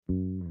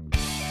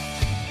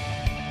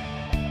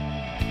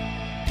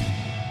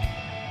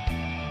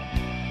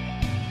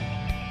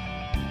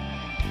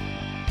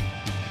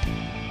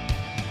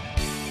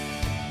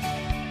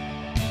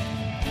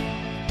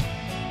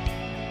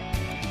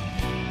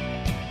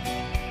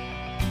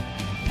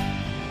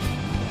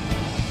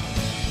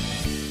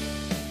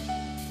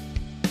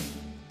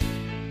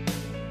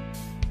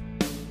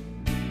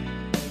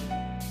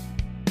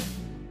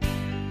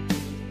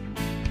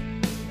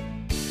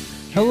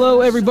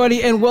Hello,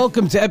 everybody, and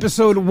welcome to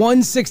episode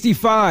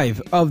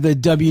 165 of the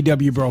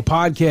WW Bro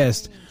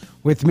podcast.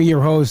 With me,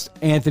 your host,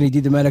 Anthony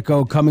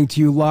DiDomenico, coming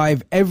to you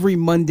live every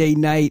Monday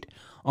night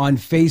on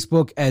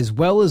Facebook as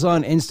well as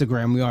on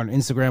Instagram. We are on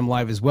Instagram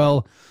Live as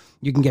well.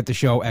 You can get the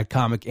show at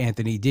Comic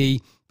Anthony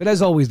D. But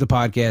as always, the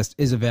podcast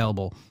is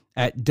available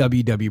at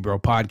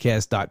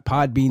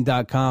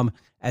www.bropodcast.podbean.com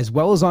as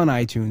well as on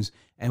iTunes.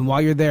 And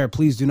while you're there,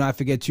 please do not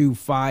forget to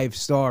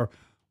 5-star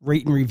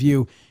rate and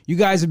review. You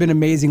guys have been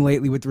amazing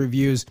lately with the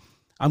reviews.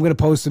 I'm going to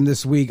post them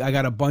this week. I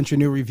got a bunch of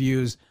new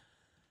reviews.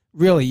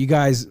 Really, you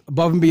guys,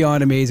 above and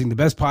beyond amazing. The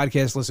best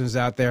podcast listeners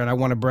out there, and I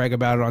want to brag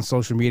about it on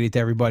social media to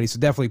everybody. So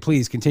definitely,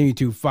 please continue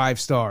to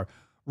 5-star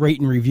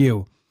rate and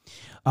review.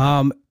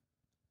 I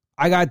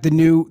got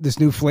this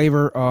new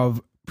flavor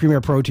of Premier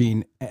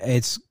Protein.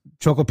 It's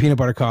chocolate peanut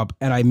butter cup,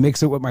 and I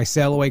mix it with my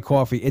Sail Away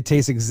coffee. It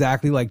tastes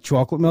exactly like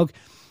chocolate milk.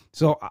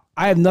 So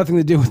I have nothing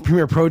to do with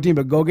Premier Protein,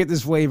 but go get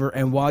this flavor.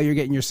 And while you're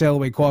getting your Sail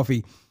Away coffee,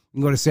 you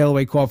can go to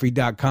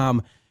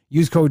sailawaycoffee.com.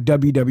 Use code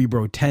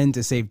WWBRO10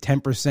 to save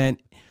 10%.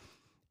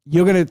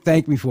 You're going to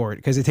thank me for it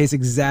because it tastes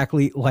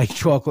exactly like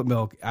chocolate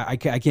milk. I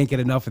can't get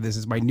enough of this.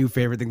 It's my new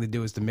favorite thing to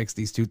do is to mix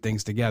these two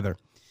things together.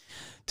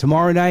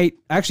 Tonight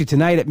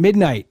at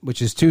midnight,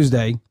 which is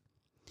Tuesday,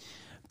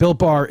 Built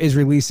Bar is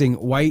releasing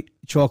white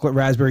chocolate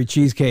raspberry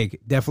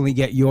cheesecake. Definitely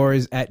get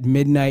yours at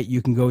midnight.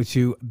 You can go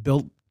to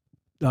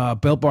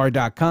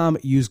BuiltBar.com,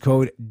 use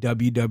code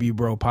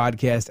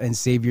WWBROPodcast, and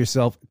save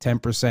yourself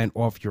 10%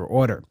 off your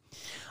order.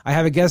 I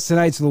have a guest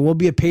tonight, so there will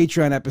be a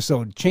Patreon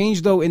episode.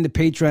 Change, though, in the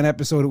Patreon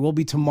episode. It will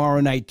be tomorrow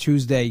night,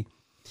 Tuesday.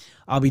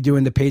 I'll be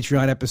doing the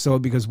Patreon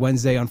episode because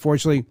Wednesday,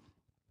 unfortunately,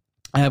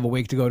 I have a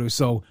wake to go to.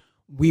 So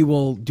we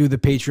will do the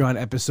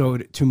Patreon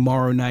episode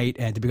tomorrow night.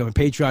 And to become a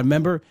Patreon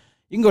member,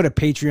 you can go to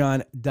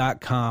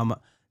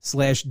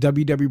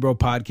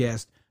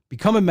patreon.com/WWBROPodcast.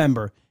 Become a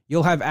member.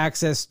 You'll have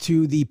access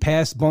to the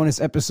past bonus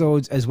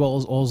episodes as well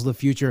as all the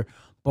future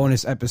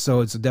bonus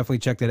episodes. So definitely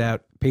check that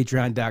out.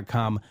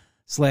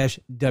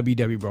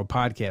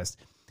 Patreon.com/WWBROPodcast.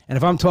 And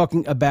if I'm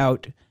talking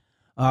about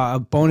a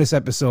bonus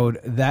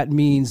episode, that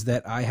means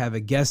that I have a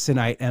guest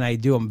tonight, and I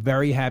do. I'm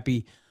very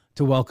happy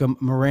to welcome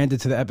Miranda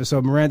to the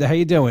episode. Miranda, how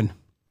you doing?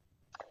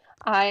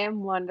 I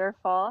am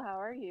wonderful. How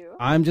are you?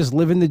 I'm just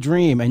living the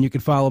dream. And you can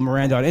follow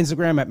Miranda on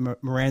Instagram at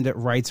Miranda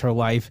Writes Her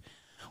Life,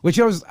 which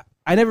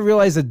I never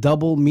realized the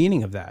double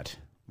meaning of that.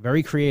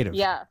 Very creative.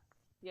 Yeah.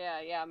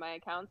 My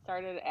account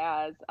started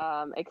as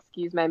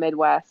Excuse My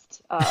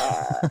Midwest.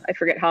 I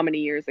forget how many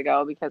years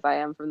ago because I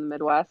am from the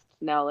Midwest,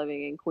 now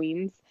living in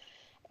Queens.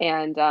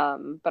 And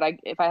but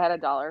if I had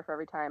 $1 for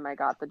every time I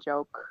got the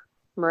joke,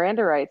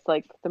 Miranda writes,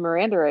 like the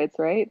Miranda writes,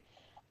 right?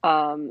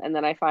 And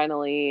then I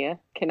finally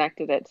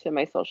connected it to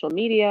my social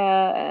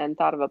media and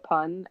thought of a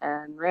pun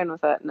and ran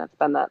with it, and it's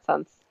been that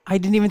since. I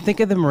didn't even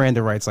think of the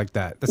Miranda writes like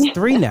that. That's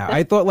 3 now.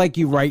 I thought like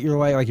you write your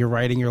life, like you're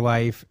writing your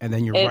life, and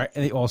then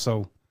and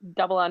also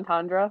double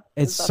entendre.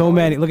 It's so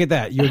many. Look at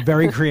that. You're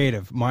very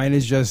creative. Mine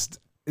is just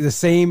the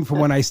same from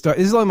when I started.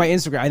 This is on my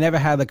Instagram. I never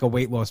had like a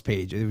weight loss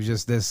page. It was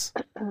just this.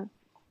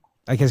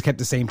 I just kept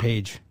the same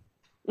page.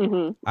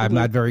 I'm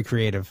not very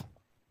creative.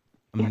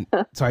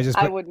 So I just.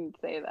 I wouldn't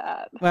say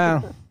that.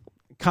 Well,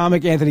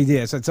 Comic Anthony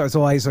Diaz.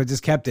 So I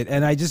just kept it,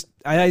 and I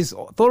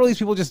thought all these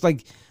people just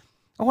like,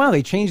 oh wow,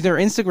 they changed their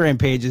Instagram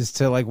pages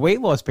to like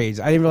weight loss pages.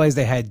 I didn't realize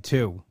they had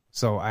 2.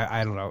 So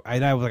I don't know.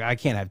 I was like, I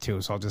can't have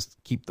 2, so I'll just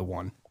keep the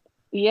 1.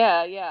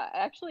 Yeah.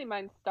 Actually,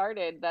 mine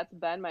started. That's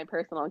been my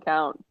personal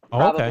account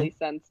probably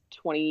since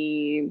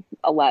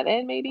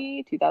 2011,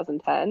 maybe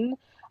 2010.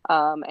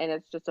 And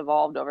it's just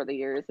evolved over the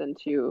years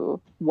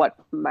into what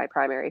my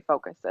primary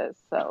focus is.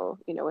 So,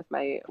 with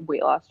my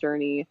weight loss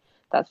journey,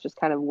 that's just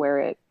kind of where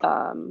it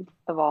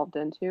evolved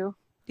into.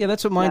 Yeah,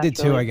 that's what mine did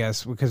too, I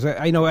guess, because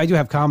I know I do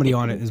have comedy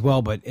on it as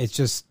well, but it's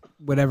just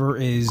whatever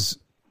is,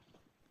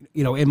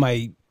 in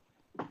my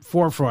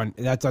forefront,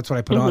 that's what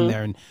I put on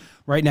there. And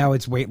right now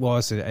it's weight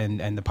loss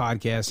and the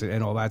podcast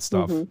and all that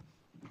stuff.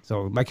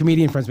 So my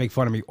comedian friends make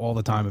fun of me all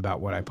the time about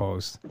what I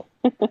post.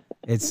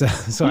 It's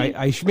so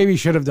I maybe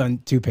should have done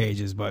 2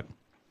 pages, but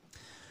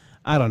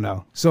I don't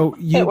know. So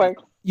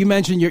you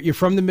mentioned you're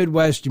from the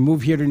Midwest. You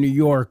moved here to New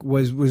York.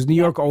 Was New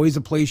York always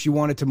a place you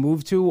wanted to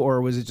move to, or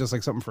was it just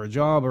like something for a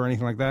job or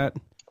anything like that?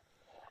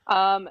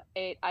 I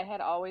had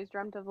always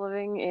dreamt of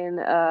living in,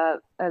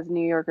 as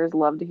New Yorkers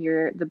love to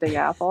hear, the Big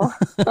Apple.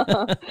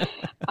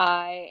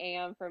 I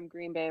am from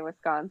Green Bay,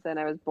 Wisconsin.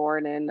 I was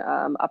born in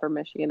Upper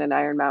Michigan in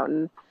Iron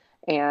Mountain,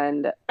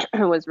 and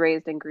was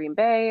raised in Green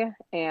Bay,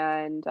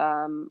 and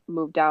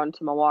moved down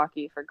to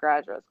Milwaukee for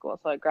graduate school.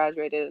 So I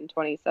graduated in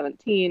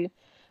 2017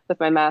 with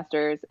my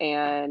master's,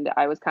 and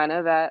I was kind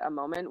of at a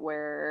moment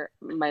where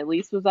my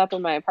lease was up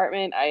in my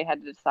apartment. I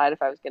had to decide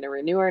if I was going to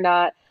renew or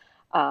not.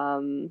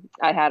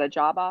 I had a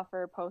job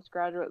offer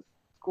post-graduate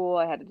school.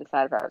 I had to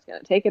decide if I was going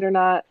to take it or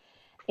not.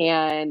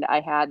 And I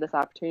had this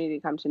opportunity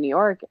to come to New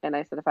York. And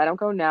I said, if I don't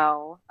go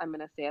now, I'm going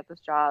to stay at this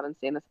job and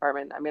stay in this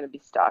apartment. I'm going to be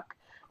stuck.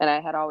 And I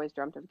had always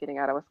dreamt of getting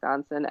out of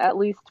Wisconsin, at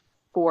least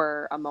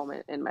for a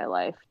moment in my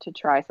life, to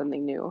try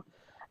something new.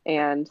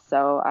 And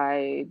so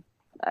I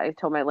I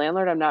told my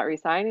landlord I'm not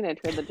resigning. I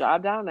turned the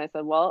job down, and I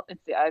said, well,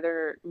 it's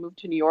either move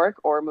to New York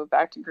or move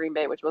back to Green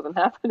Bay, which wasn't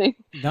happening.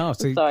 No,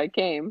 so So I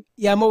came.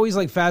 yeah, I'm always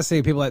like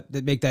fascinated with people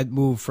that make that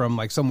move from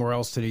like somewhere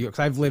else to New York.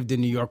 'Cause I've lived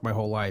in New York my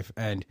whole life,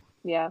 and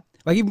Yeah.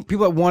 like even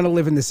people that want to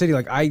live in the city,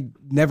 like I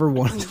never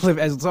wanted to live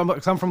as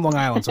I'm from Long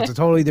Island, so it's a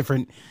totally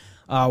different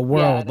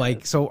world. Yeah,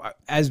 Like so,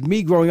 as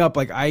me growing up,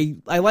 like I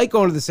like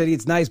going to the city.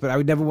 It's nice, but I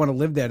would never want to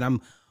live there. And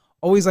I'm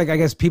always like, I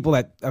guess people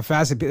that are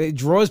fascinated, it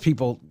draws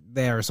people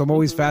there. So I'm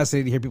always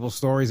fascinated to hear people's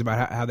stories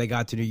about how they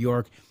got to New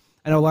York.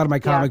 I know a lot of my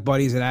comic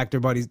buddies and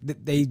actor buddies,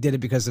 they did it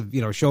because of,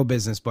 show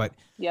business, but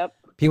Yep.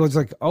 people are just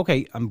like,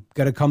 okay, I'm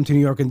going to come to New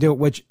York and do it,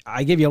 which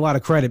I give you a lot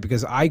of credit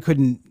because I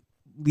couldn't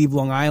leave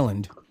Long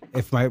Island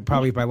if my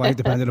life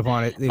depended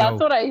upon it. That's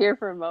what I hear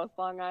from most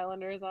Long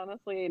Islanders,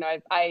 honestly.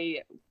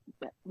 I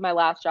my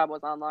last job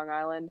was on Long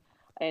Island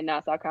in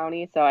Nassau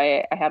County, so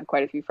I have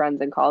quite a few friends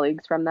and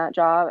colleagues from that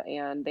job,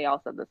 and they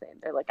all said the same.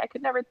 They're like, I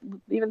could never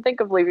even think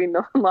of leaving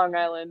Long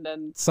Island,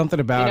 and something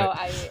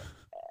about it.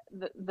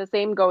 The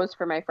same goes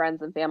for my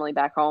friends and family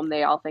back home.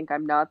 They all think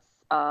I'm nuts,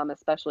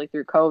 especially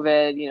through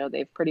COVID.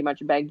 They've pretty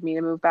much begged me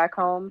to move back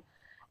home.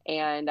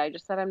 And I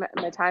just said,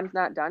 my time's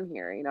not done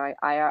here.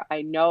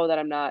 I know that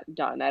I'm not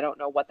done. I don't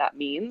know what that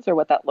means or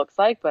what that looks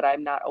like, but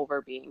I'm not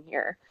over being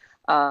here.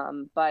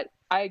 But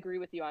I agree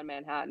with you on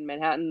Manhattan.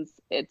 Manhattan's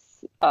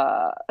it's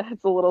a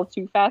little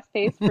too fast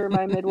paced for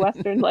my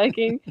Midwestern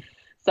liking.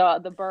 So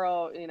the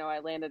borough, I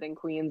landed in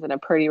Queens in a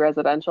pretty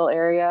residential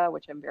area,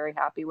 which I'm very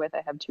happy with.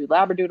 I have 2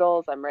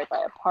 Labradoodles. I'm right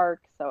by a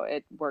park, so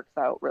it works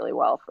out really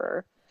well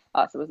for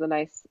us. It was a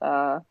nice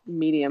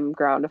medium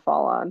ground to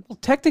fall on. Well,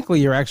 technically,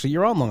 you're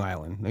on Long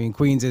Island. I mean,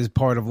 Queens is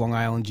part of Long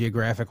Island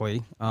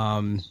geographically.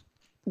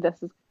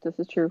 This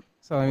is true.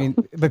 So I mean,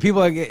 but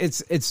people like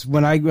it's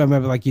when I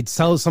remember like you'd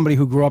tell somebody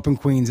who grew up in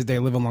Queens that they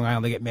live in Long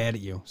Island, they get mad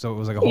at you. So it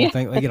was like a whole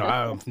thing. Like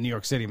I'm from New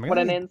York City. Like, what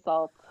an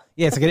insult.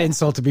 Yeah, it's like an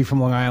insult to be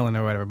from Long Island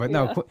or whatever. But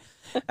no,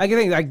 I can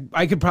think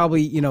I could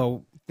probably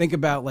think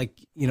about like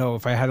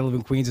if I had to live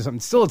in Queens or something.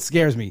 Still, it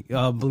scares me.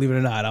 Believe it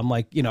or not, I'm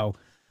like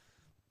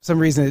some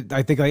reason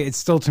I think like it's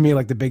still to me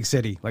like the big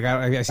city. Like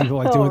I see people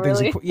like doing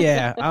really? things.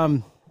 Yeah,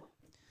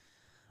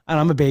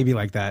 I'm a baby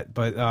like that.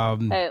 But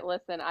hey,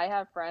 listen, I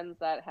have friends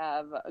that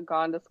have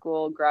gone to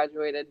school,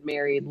 graduated,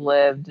 married,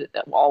 lived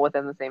all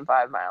within the same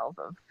 5 miles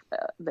of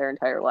their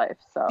entire life.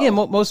 So yeah,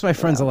 most of my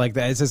friends are like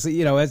that. It's just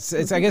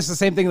it's I guess the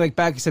same thing like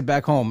you said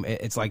back home.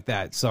 It's like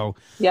that. So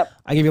yep,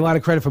 I give you a lot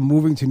of credit for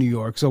moving to New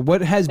York. So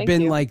what has Thank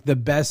been you. like the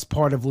best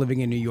part of living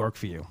in New York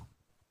for you?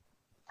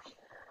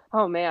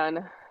 Oh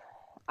man,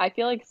 I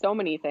feel like so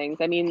many things.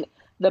 I mean,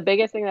 the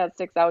biggest thing that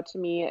sticks out to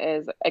me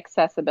is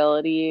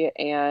accessibility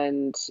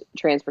and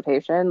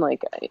transportation,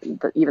 like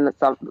even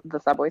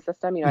the subway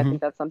system. I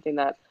think that's something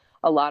that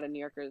a lot of New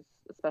Yorkers,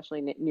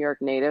 especially New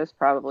York natives,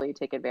 probably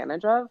take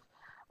advantage of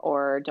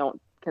or don't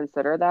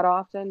consider that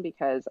often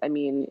because, I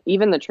mean,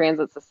 even the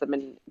transit system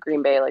in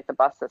Green Bay, like the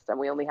bus system,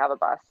 we only have a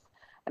bus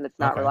and it's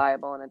not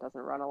reliable and it doesn't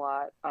run a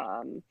lot.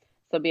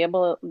 So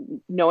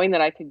knowing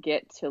that I could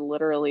get to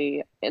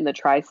literally in the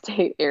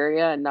tri-state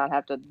area and not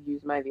have to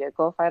use my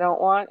vehicle if I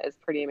don't want is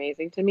pretty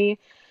amazing to me.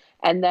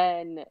 And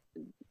then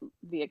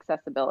the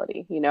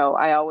accessibility,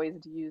 I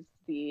always use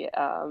the,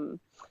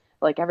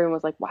 like everyone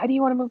was like, why do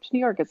you want to move to New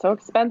York? It's so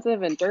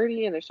expensive and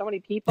dirty and there's so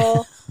many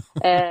people.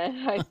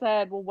 And I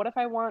said, well, what if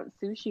I want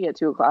sushi at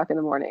 2:00 in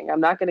the morning?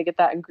 I'm not going to get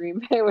that in Green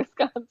Bay,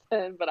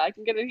 Wisconsin, but I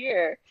can get it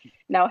here.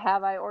 Now,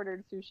 have I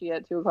ordered sushi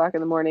at 2:00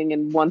 in the morning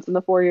and once in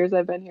the 4 years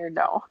I've been here?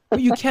 No. Well,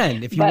 you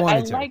can if you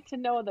wanted to. I'd like to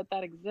know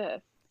that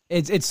exists.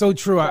 It's so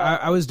true.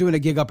 I was doing a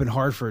gig up in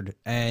Hartford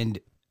and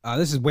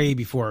this is way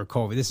before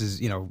COVID. This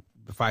is,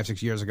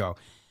 5-6 years ago.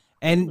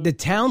 And the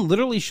town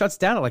literally shuts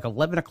down at like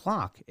 11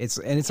 o'clock. It's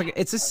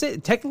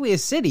technically a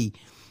city,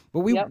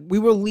 but we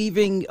were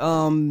leaving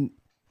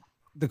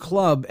the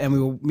club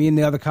and me and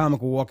the other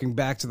comic were walking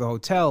back to the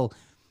hotel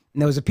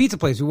and there was a pizza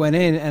place. We went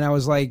in and I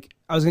was like,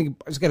 I was going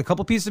to get a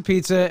couple pieces of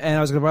pizza and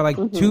I was going to buy like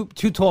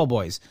two tall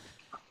boys.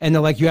 And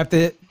they're like, you have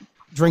to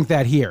drink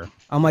that here.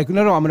 I'm like,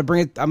 no, I'm going to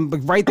bring it. I'm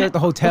like right there at the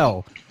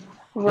hotel.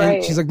 Right.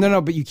 And she's like, no,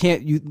 but you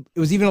can't. It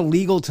was even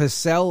illegal to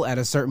sell at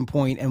a certain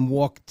point and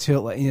walk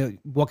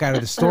out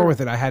of the store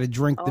with it. I had to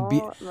drink the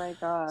beer. Oh my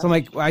god! So I'm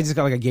like, I just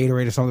got like a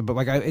Gatorade or something. But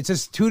like, it's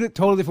just two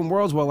totally different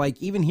worlds. Where like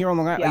even here on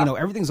Long Island,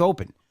 everything's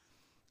open.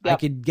 Yep. I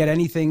could get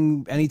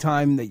anything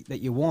anytime that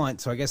you want.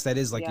 So I guess that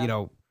is like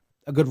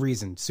a good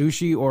reason,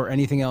 sushi or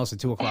anything else at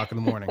 2:00 in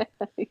the morning.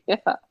 Yeah,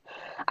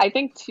 I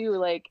think too.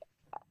 Like,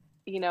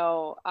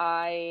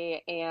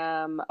 I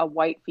am a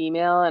white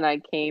female, and I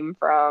came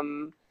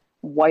from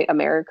white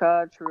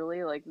America,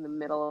 truly like in the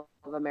middle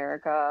of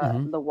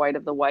America, the white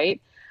of the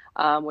white,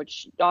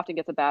 which often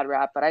gets a bad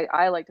rap, but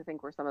I like to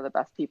think we're some of the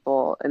best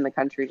people in the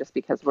country just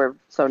because we're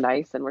so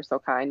nice and we're so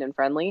kind and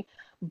friendly.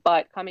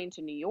 But coming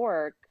to New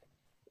York,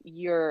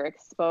 you're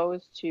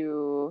exposed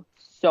to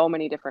so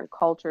many different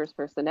cultures,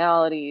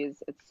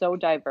 personalities. It's so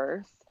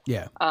diverse.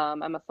 Yeah.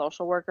 I'm a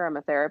social worker, I'm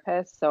a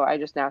therapist, so I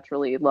just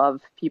naturally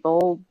love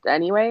people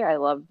anyway. I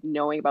love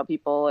knowing about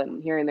people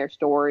and hearing their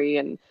story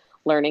and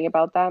learning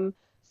about them.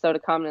 So to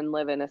come and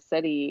live in a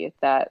city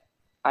that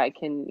I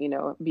can,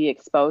 be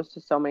exposed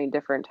to so many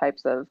different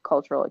types of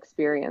cultural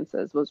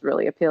experiences was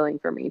really appealing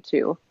for me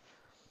too.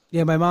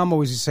 Yeah, my mom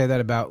always used to say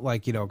that about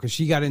like, because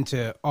she got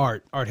into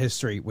art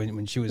history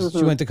when she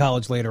Hmm. went to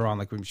college later on,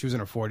 like when she was in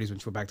her 40s when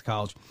she went back to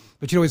college.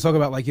 But she'd always talk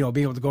about like, being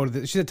able to go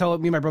to she'd tell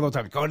me and my brother all the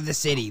time, go to the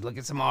city, look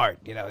at some art.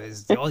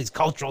 There's all these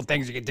cultural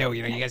things you can do.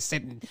 You guys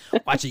sit and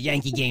watch the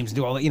Yankee games and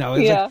do all that,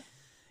 it's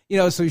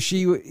Yeah. like, so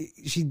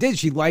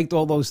she liked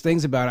all those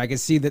things about it. I could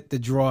see that the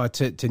draw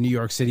to New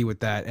York City with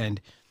that. And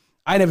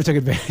I never took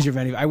advantage of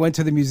any. I went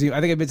to the museum.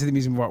 I think I've been to the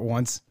Museum of Art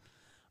once.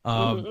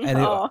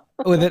 And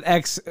with an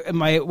ex,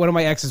 one of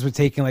my exes was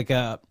taking like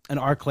an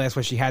art class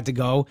where she had to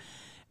go,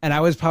 and I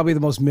was probably the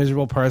most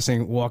miserable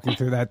person walking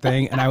through that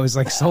thing. And I was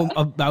like,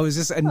 I was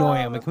just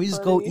annoying. I'm like, can we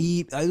just go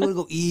eat? I want to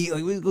go eat.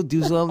 Like, we go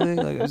do something.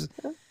 Like,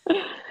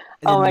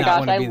 oh my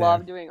gosh, I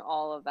love doing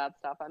all of that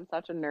stuff. I'm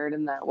such a nerd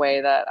in that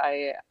way that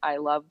I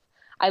love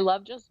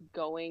just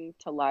going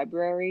to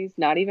libraries,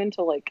 not even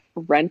to like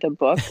rent a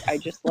book. I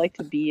just like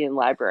to be in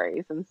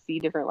libraries and see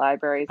different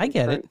libraries in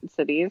different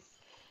cities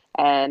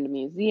and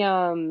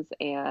museums.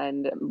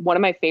 And one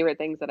of my favorite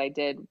things that I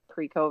did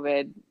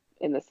pre-COVID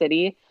in the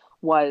city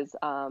was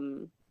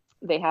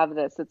they have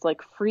this, it's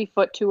like free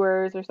foot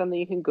tours or something,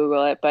 you can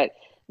Google it, but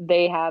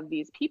they have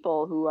these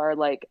people who are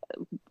like,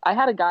 I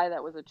had a guy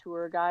that was a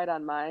tour guide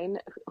on mine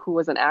who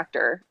was an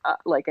actor,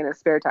 like in his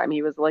spare time.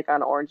 He was like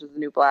on Orange is the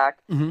New Black,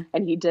 Mm-hmm.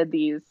 and he did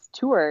these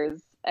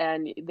tours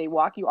and they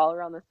walk you all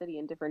around the city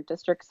in different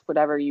districts,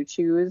 whatever you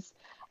choose,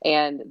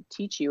 and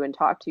teach you and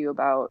talk to you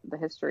about the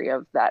history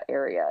of that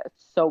area.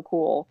 It's so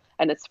cool.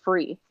 And it's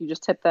free. You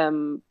just tip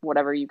them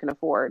whatever you can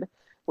afford,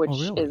 which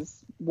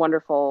is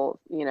wonderful,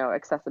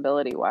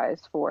 accessibility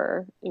wise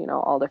for,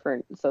 all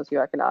different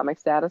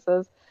socioeconomic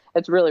statuses.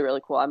 It's really,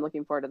 really cool. I'm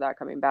looking forward to that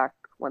coming back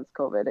once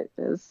COVID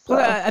is. Well,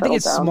 I think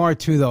it's smart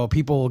too, though.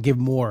 People will give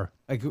more,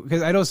 like,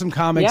 because I know some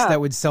comics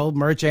that would sell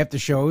merch after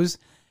shows,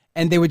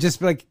 and they would just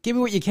be like, "Give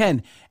me what you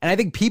can." And I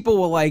think people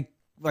will like,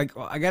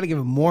 oh, I got to give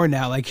him more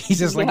now. Like he's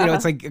just like,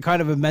 it's like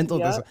kind of a mental.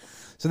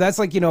 So that's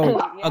like,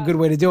 a good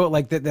way to do it.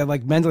 Like they're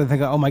like mentally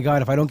thinking, "Oh my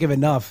God, if I don't give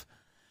enough,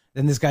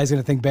 then this guy's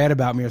gonna think bad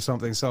about me or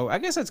something." So I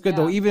guess that's good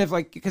though. Even if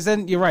like, because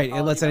then you're right,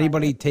 it lets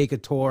anybody take a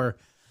tour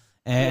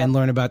and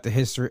learn about the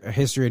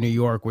history of New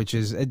York, which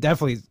is it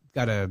definitely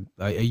got a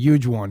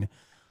huge one.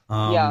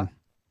 I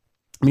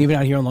mean, even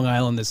out here on Long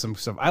Island, there's some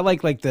stuff. I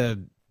like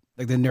the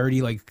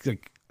nerdy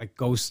like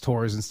ghost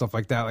tours and stuff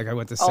like that. Like I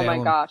went to Salem. Oh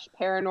my gosh,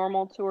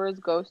 paranormal tours,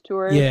 ghost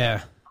tours.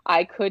 Yeah,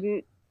 I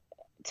couldn't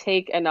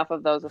take enough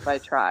of those if I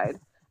tried.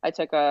 I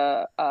took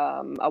a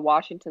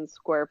Washington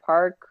Square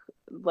Park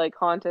like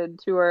haunted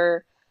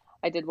tour.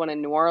 I did one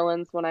in New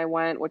Orleans when I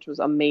went, which was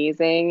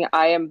amazing.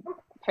 I am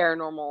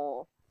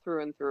paranormal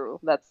through and through.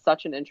 That's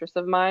such an interest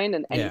of mine,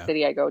 and any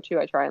city I go to,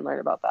 I try and learn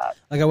about that.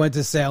 Like I went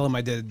to Salem,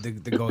 I did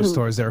the ghost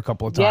tours there a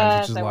couple of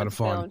times, which was a lot of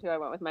fun. Salem too. I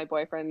went with my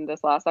boyfriend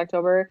this last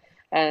October,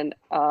 and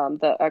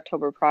the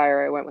October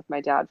prior, I went with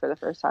my dad for the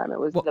first time. It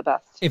was the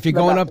best. If you're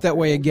going up that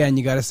way again,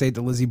 you got to stay at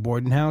the Lizzie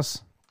Borden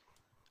house.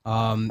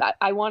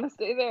 I want to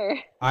stay there.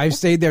 I've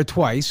stayed there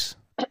twice.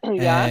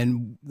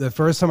 And the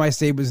first time I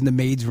stayed was in the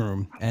maid's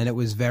room, and it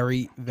was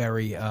very,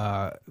 very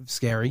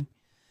scary.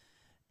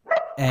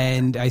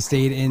 And I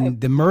stayed in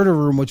the murder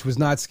room, which was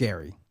not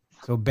scary.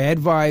 So bad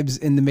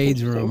vibes in the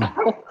maid's room,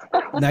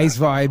 nice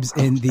vibes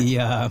in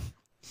the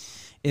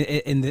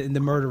in the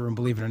murder room,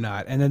 believe it or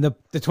not. And then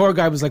the tour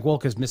guide was like, "Well,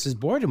 because Mrs.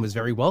 Borden was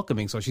very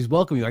welcoming, so she's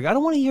welcoming you." Like, I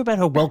don't want to hear about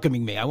her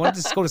welcoming me. I want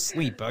to just go to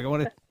sleep. Like, I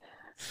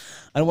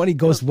don't want any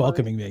ghosts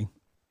welcoming me.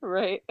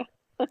 Right.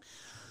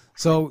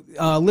 So,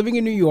 living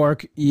in New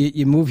York,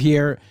 you move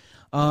here.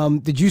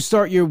 Did you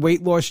start your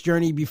weight loss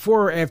journey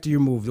before or after you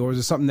moved, or was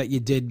it something that you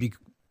did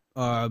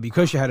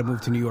because you had to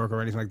move to New York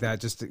or anything like that?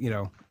 Just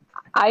to,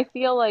 I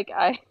feel like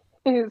I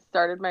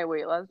started my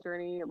weight loss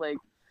journey like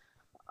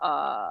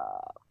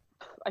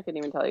I couldn't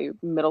even tell you,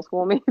 middle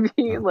school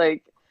maybe,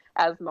 like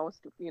as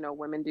most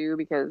women do,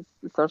 because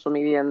social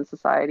media and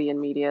society and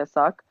media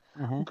suck.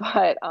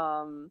 But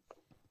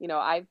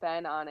I've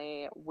been on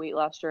a weight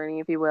loss journey,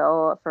 if you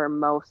will, for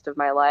most of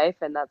my life.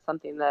 And that's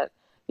something that,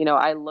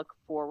 I look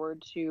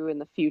forward to in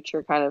the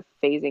future, kind of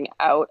phasing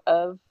out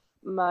of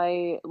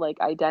my like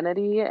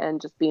identity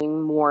and just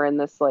being more in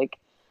this, like,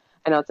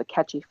 I know it's a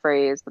catchy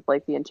phrase, but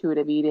like the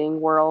intuitive eating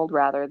world,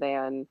 rather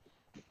than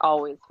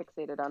always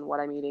fixated on what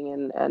I'm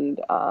eating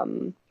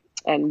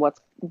and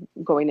what's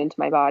going into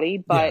my body.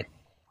 But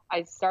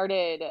I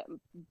started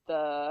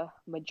the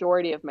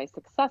majority of my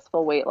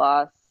successful weight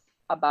loss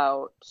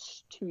about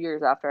 2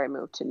 years after I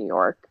moved to New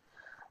York.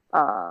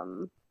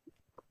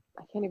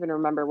 I can't even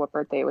remember what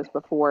birthday it was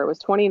before. It was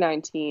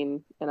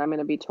 2019, and I'm going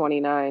to be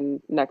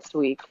 29 next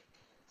week.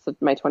 So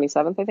my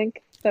 27th, I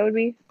think that would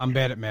be. I'm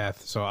bad at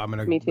math, so I'm going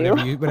to. Me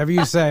too. Whatever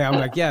you say, I'm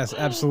like, yes,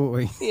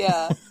 absolutely.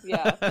 Yeah.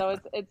 So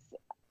it's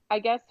I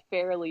guess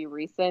fairly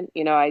recent.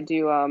 I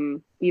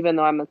do even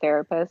though I'm a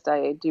therapist,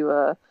 I do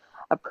a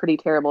pretty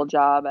terrible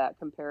job at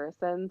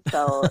comparison.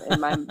 So in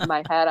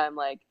my head, I'm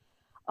like,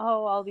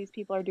 oh, all these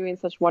people are doing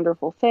such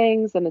wonderful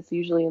things, and it's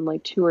usually in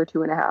like 2 or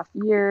 2.5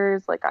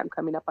 years. Like I'm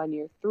coming up on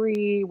year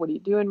 3. What are you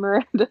doing,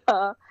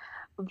 Miranda?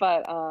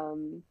 But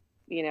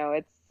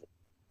it's,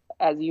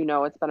 as you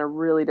know, it's been a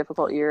really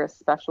difficult year,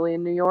 especially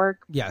in New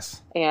York.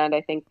 Yes. And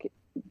I think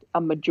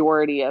a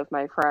majority of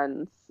my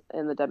friends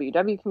in the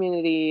WW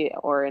community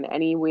or in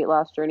any weight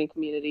loss journey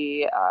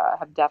community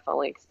have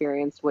definitely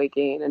experienced weight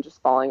gain and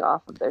just falling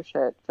off of their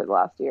shit for the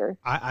last year.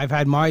 I've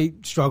had my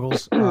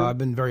struggles. I've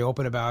been very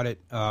open about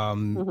it.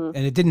 And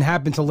it didn't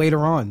happen till later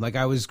on. Like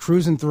I was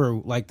cruising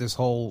through like this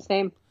whole...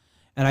 Same.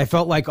 And I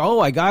felt like, oh,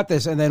 I got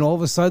this. And then all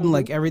of a sudden,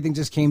 like everything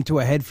just came to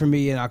a head for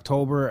me in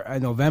October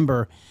and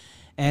November.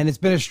 And it's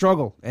been a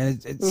struggle.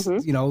 And it's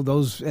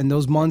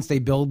those months, they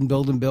build and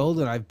build and build.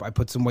 And I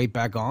put some weight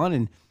back on.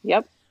 And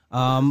yep.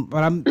 But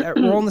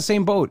we're all in the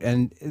same boat.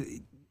 And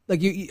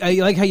like I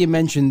like how you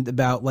mentioned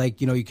about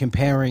like, you're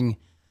comparing,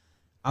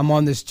 I'm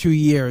on this 2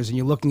 years and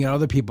you're looking at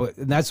other people.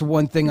 And that's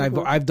one thing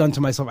I've done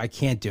to myself I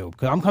can't do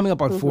because I'm coming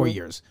up on 4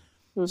 years.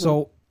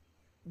 So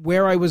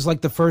where I was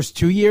like the first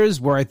 2 years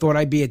where I thought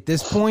I'd be at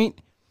this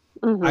point,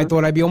 I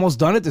thought I'd be almost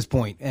done at this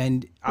point.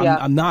 And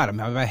I'm not. I'm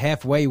about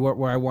halfway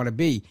where I want to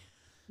be.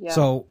 Yeah.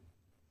 So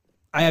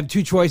I have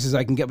two choices.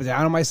 I can get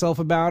down on myself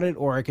about it,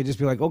 or I could just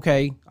be like,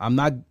 okay, I'm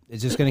not,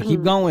 it's just going to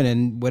keep going.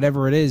 And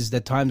whatever it is,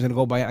 that time's going to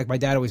go by. Like my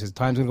dad always says,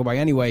 time's going to go by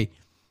anyway.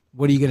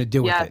 What are you going to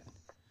do with it?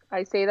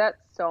 I say that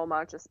so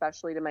much,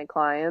 especially to my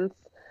clients.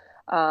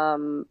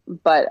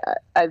 But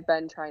I've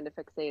been trying to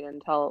fixate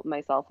and tell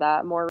myself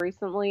that more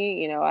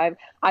recently.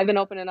 I've been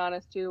open and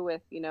honest too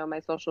with,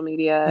 my social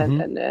media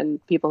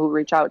and people who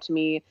reach out to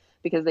me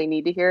because they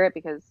need to hear it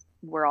because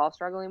we're all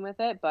struggling with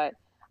it. But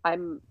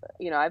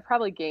I've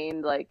probably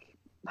gained like,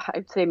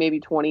 I'd say maybe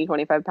 20,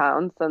 25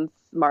 pounds since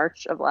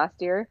March of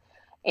last year.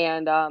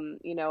 And,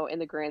 in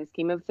the grand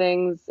scheme of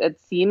things, it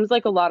seems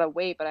like a lot of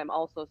weight, but I'm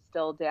also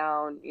still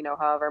down,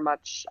 however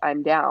much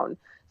I'm down.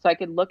 So I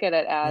could look at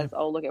it as,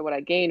 oh, look at what I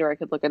gained, or I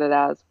could look at it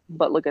as,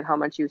 but look at how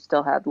much you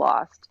still had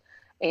lost.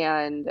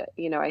 And,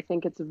 I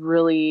think it's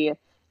really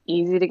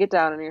easy to get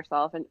down on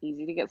yourself and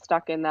easy to get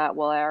stuck in that,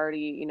 well, I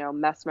already,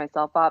 messed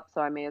myself up,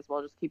 so I may as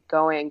well just keep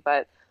going.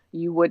 But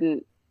you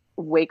wouldn't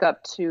wake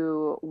up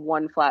to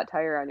one flat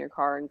tire on your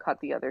car and cut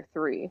the other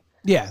 3.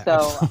 Yeah.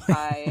 So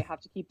I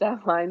have to keep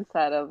that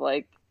mindset of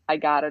like, I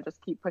gotta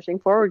just keep pushing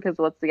forward because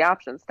what's the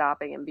option?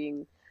 Stopping and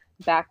being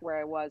back where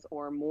I was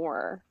or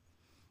more.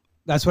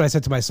 That's what I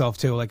said to myself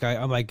too. Like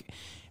I'm like,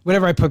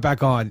 whatever I put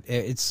back on,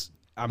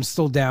 I'm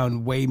still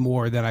down way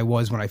more than I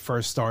was when I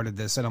first started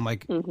this. And I'm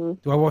like, do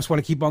I always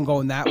want to keep on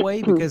going that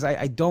way? Because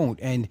I don't.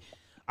 And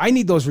I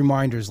need those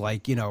reminders.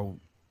 Like,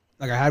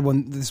 like I had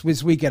one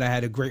this weekend. I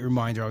had a great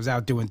reminder. I was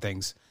out doing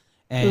things.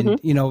 And,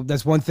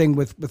 that's one thing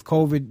with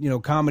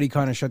COVID, comedy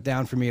kind of shut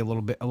down for me a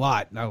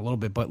lot, not a little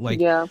bit, but like,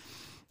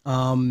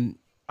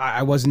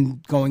 I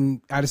wasn't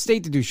going out of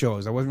state to do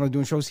shows. I wasn't really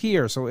doing shows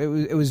here. So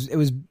it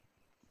was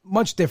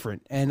much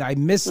different. And I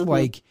miss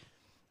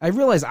I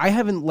realized I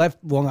haven't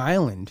left Long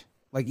Island,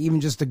 like even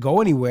just to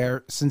go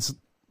anywhere since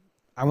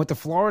I went to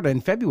Florida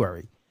in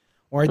February.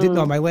 Or I did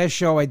my last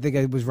show, I think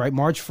it was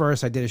March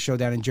 1st. I did a show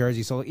down in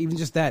Jersey. So even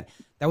just that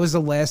was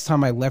the last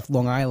time I left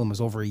Long Island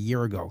was over a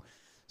year ago.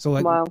 So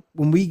like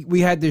when we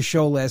had this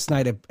show last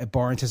night at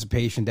Bar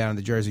Anticipation down on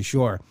the Jersey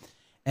Shore,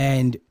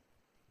 and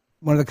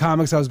one of the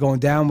comics I was going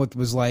down with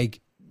was like,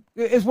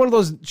 it's one of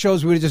those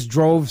shows where we just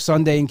drove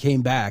Sunday and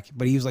came back.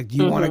 But he was like, do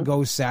you want to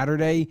go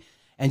Saturday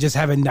and just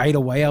have a night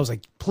away? I was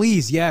like,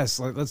 please, yes,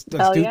 let's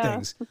do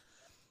things.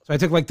 So I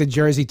took like the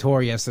Jersey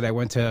tour yesterday. I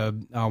went to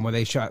where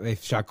they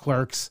shot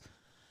Clerks,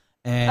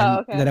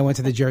 and then I went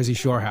to the Jersey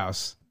Shore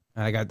house,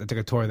 and I took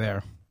a tour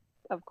there.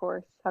 Of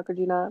course, how could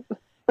you not?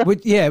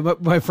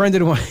 But my friend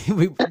didn't want.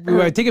 We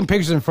were taking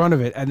pictures in front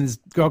of it, and this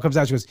girl comes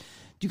out. She goes, "Do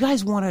you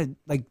guys want to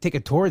like take a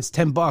tour? It's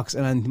 $10."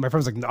 And then my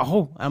friend was like,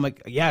 "No." I'm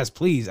like, "Yes,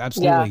 please,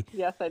 absolutely."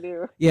 Yeah, yes, I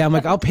do. Yeah, I'm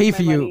like, "I'll pay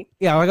for you." Money.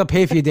 Yeah, I'll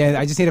pay for you, Dan.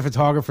 I just need a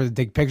photographer to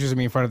take pictures of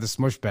me in front of the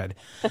smush bed.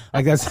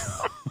 Like that's.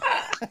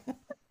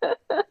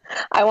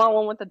 I want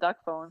one with the duck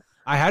phone.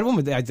 I had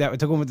one I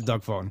took one with the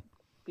duck phone.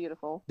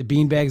 Beautiful. The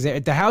beanbags there.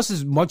 The house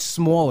is much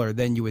smaller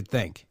than you would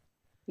think.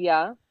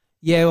 Yeah.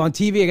 Yeah, on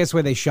TV, I guess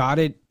where they shot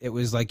it, it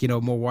was like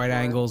more wide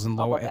angles and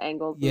lower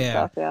angles. And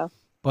stuff, yeah.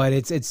 But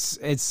it's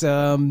there's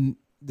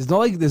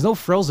no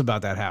frills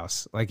about that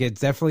house. Like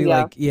it's definitely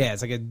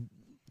it's like a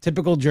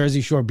typical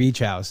Jersey Shore beach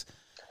house.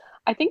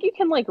 I think you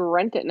can like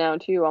rent it now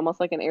too,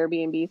 almost like an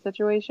Airbnb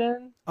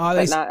situation.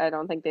 I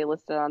don't think they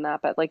listed on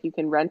that, but like you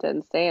can rent it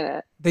and stay in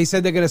it. They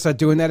said they're gonna start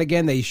doing that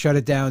again. They shut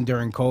it down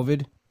during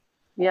COVID.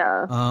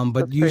 Yeah.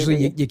 But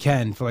usually you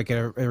can for like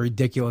a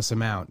ridiculous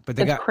amount. But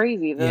it's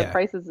crazy. The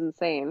price is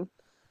insane.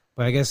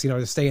 But I guess,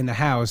 to stay in the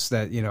house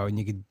that, and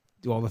you could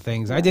do all the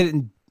things. Yeah. I did it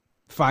in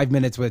 5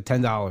 minutes with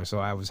 $10, so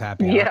I was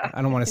happy. Yeah.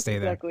 I don't want to stay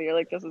there. Exactly. You're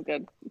like, this is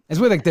good. It's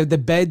weird, like the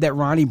bed that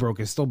Ronnie broke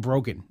is still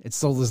broken. It's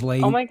still this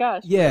lane. Oh my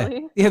gosh. Yeah.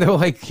 Really? Yeah, they were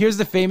like, here's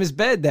the famous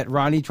bed that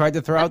Ronnie tried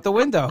to throw out the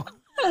window.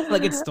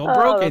 Like it's still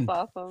broken.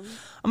 That's awesome.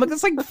 I'm like,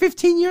 that's like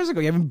 15 years ago.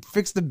 You haven't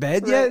fixed the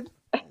bed yet?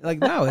 Like,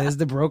 no, it's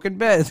the broken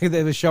bed.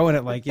 They were showing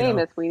it like, you know.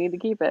 Famous, we need to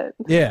keep it.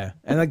 Yeah.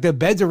 And like the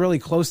beds are really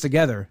close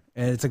together.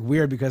 And it's like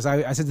weird because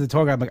I said to the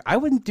tour guide, I'm like, I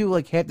wouldn't do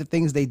like half the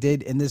things they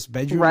did in this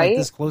bedroom like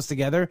this close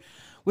together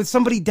with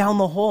somebody down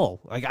the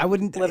hall. Like I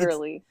wouldn't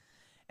literally.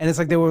 And it's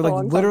like they were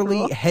like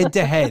literally head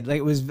to head. Like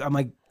it was, I'm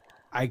like,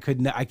 I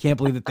can't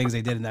believe the things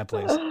they did in that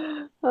place.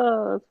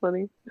 Oh, that's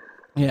funny.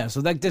 Yeah,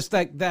 so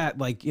that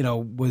like, you know,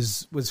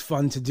 was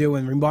fun to do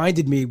and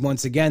reminded me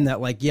once again that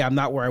like, yeah, I'm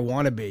not where I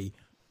want to be,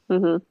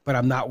 but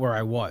I'm not where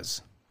I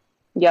was.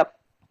 Yep.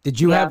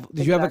 Did you have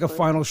like a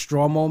final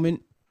straw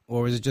moment,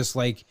 or was it just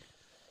like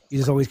you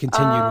just always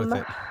continued with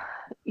it?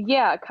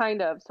 Yeah,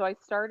 kind of. So I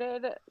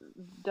started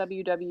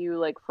WW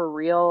like for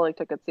real, like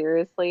took it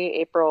seriously,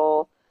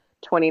 April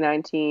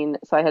 2019.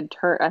 So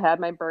I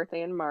had my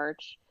birthday in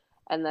March,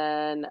 and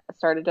then I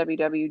started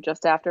WW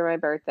just after my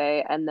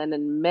birthday, and then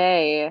in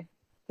May, I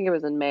think it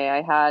was in May,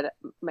 I had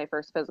my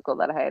first physical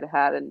that I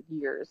had in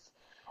years.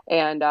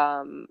 And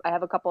I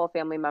have a couple of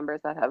family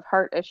members that have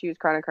heart issues,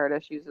 chronic heart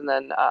issues, and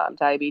then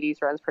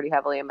diabetes runs pretty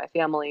heavily in my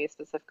family,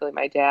 specifically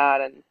my dad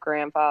and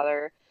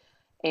grandfather.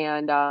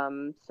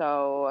 And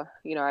so,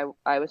 you know,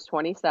 I was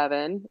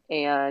 27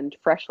 and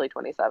freshly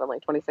 27,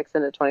 like 26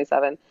 into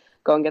 27,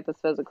 go and get this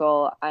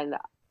physical. And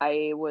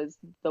I was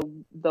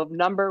the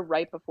number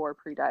right before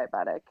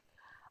pre-diabetic.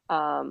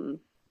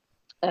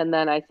 And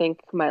then I think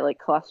my like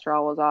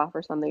cholesterol was off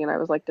or something, and I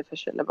was like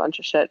deficient in a bunch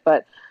of shit.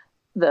 But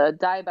the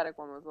diabetic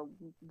one was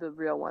the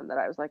real one that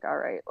I was like, all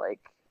right,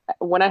 like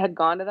when I had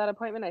gone to that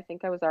appointment, I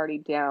think I was already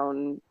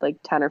down like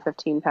 10 or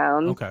 15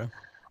 pounds. Okay.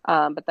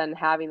 But then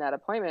having that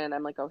appointment,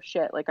 I'm like, oh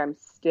shit, like I'm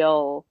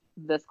still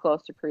this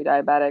close to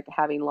pre-diabetic,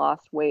 having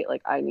lost weight.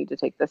 Like I need to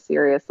take this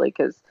seriously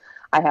because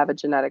I have a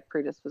genetic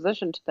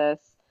predisposition to this,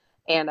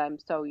 and I'm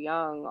so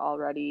young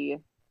already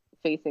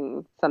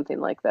facing something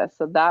like this.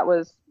 So that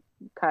was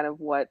kind of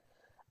what,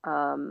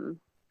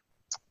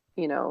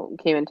 you know,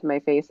 came into my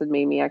face and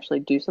made me actually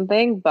do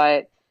something.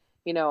 But,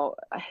 you know,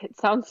 it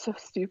sounds so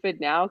stupid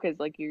now because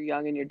like you're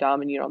young and you're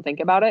dumb and you don't think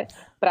about it.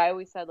 But I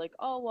always said like,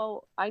 oh,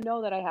 well, I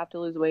know that I have to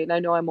lose weight and I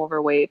know I'm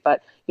overweight,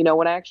 but you know,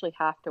 when I actually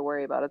have to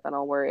worry about it, then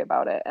I'll worry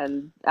about it.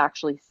 And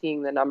actually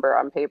seeing the number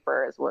on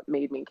paper is what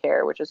made me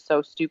care, which is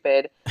so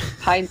stupid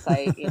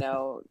hindsight, you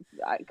know,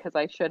 because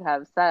I should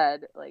have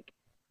said like,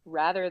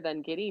 rather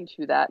than getting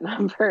to that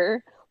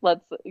number,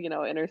 let's, you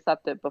know,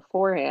 intercept it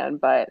beforehand.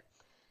 But,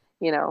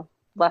 you know,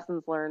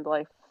 lessons learned,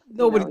 life.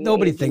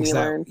 Nobody thinks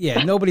that.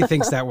 Yeah, nobody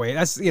thinks that way.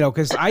 That's, you know,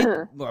 because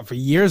for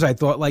years I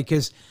thought like,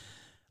 because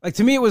like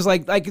to me it was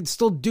like I could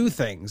still do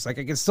things. Like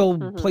I could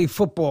still play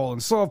football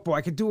and softball.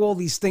 I could do all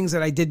these things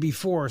that I did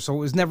before. So it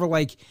was never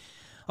like,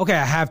 okay,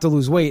 I have to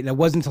lose weight. And it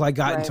wasn't until I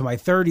got into my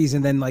 30s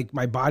and then like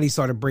my body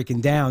started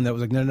breaking down that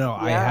was like, no,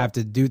 I have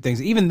to do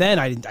things. Even then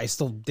I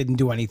still didn't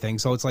do anything.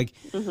 So it's like,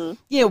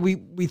 yeah,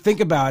 we think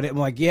about it and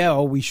like, yeah,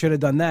 oh, we should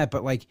have done that.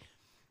 But like,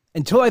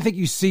 until I think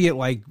you see it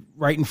like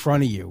right in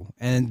front of you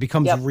and it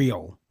becomes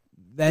real,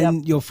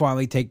 then you'll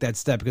finally take that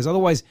step. Because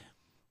otherwise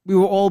we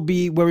will all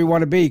be where we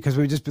want to be because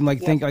we've just been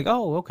like, think like,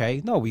 oh,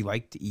 okay. No, we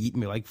like to eat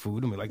and we like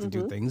food and we like to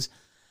do things.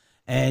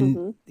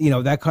 And, you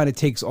know, that kind of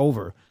takes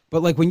over.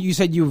 But like when you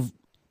said you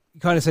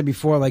kind of said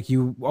before, like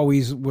you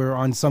always were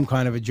on some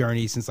kind of a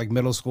journey since like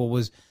middle school.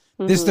 Was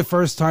this the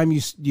first time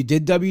you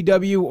did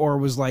WW, or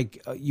was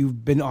like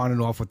you've been on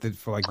and off with it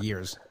for like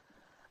years?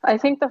 I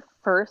think the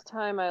first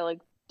time I like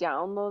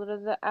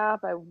downloaded the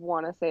app, I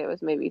want to say it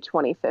was maybe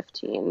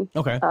 2015.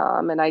 Okay.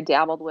 And I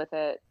dabbled with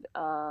it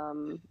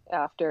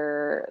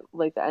after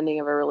like the ending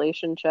of a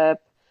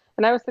relationship,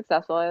 and I was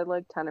successful. I had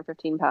like 10 or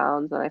 15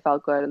 pounds and I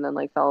felt good, and then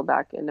like fell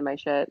back into my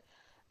shit.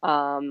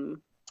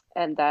 And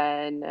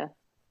then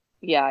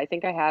yeah, I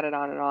think I had it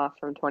on and off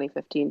from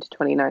 2015 to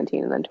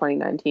 2019, and then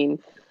 2019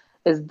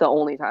 is the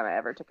only time I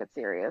ever took it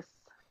serious.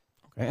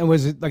 Okay. And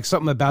was it like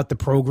something about the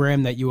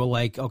program that you were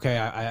like,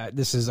 okay,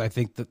 this is, I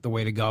think, the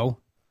way to go?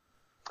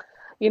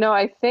 You know,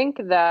 I think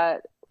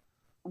that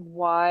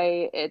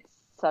why it's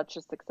such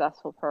a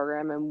successful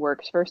program and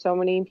works for so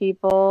many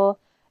people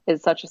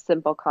is such a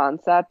simple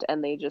concept,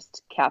 and they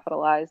just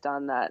capitalized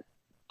on that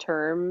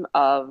term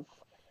of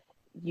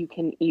you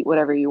can eat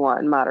whatever you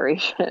want in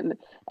moderation.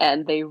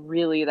 And they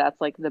really,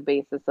 that's like the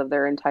basis of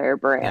their entire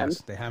brand.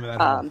 Yes, they hammer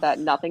that home. That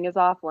nothing is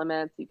off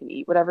limits. You can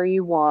eat whatever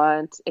you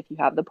want. If you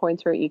have the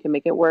points for it, you can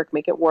make it work,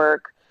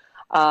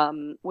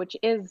 which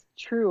is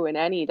true in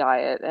any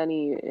diet,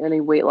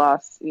 any weight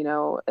loss. You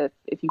know,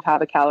 if you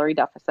have a calorie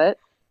deficit,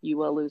 you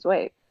will lose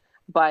weight.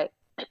 But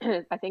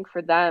I think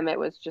for them, it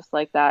was just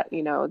like that,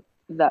 you know,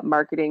 that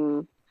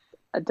marketing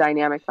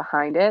dynamic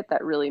behind it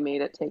that really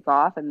made it take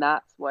off. And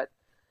that's what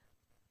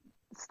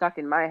stuck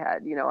in my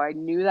head. You know, I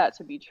knew that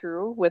to be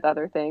true with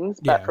other things,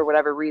 but for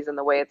whatever reason,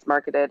 the way it's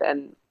marketed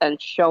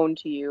and shown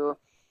to you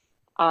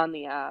on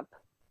the app,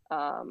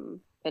 and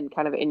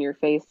kind of in your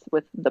face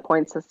with the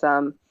point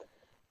system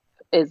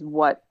is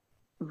what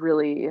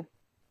really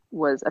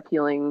was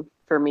appealing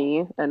for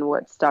me and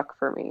what stuck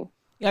for me.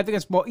 Yeah, I think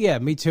it's more,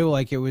 me too.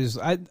 Like it was,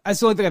 I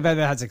still don't think I've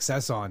ever had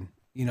success on,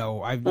 you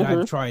know,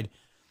 I've tried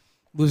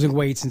losing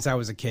weight since I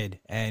was a kid,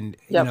 and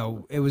you Yep.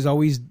 know, it was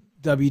always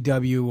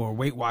WW or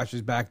Weight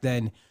Watchers back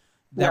then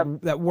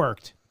that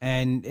worked,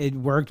 and it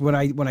worked when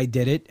I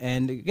did it.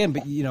 And again,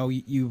 but you know,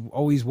 you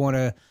always want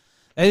to.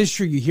 That is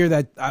true. You hear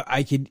that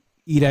I could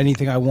eat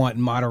anything I want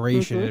in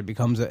moderation, and it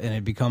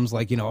becomes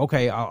like, you know,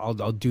 okay, I'll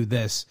do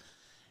this.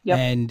 Yep.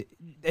 And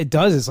it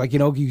does. It's like, you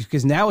know,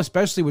 because now,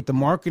 especially with the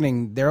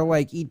marketing, they're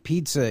like, eat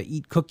pizza,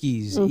 eat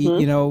cookies, eat,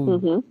 you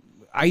know,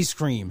 ice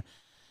cream.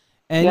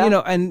 And, you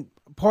know, and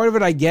part of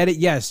it, I get it.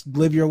 Yes.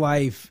 Live your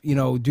life, you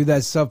know, do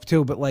that stuff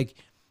too. But like,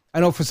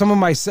 I know for some of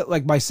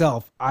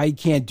myself, I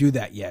can't do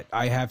that yet.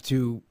 I have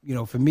to, you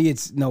know, for me,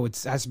 it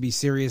has to be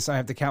serious. I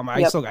have to count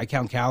I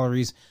count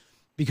calories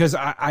because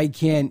I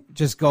can't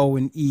just go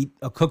and eat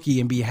a cookie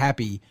and be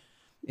happy.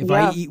 If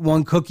I eat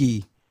one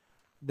cookie,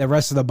 the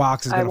rest of the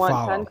box is going to follow.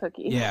 I want 10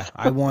 cookies. Yeah,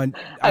 I want the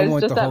whole thing. I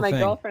was just at my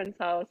girlfriend's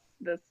house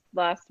this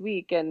last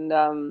week, and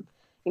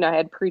you know, I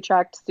had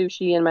pre-checked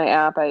sushi in my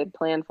app. I had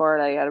planned for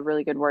it. I had a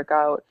really good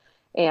workout,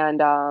 and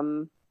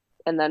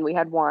then we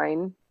had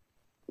wine,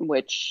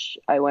 which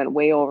I went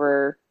way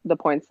over the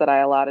points that I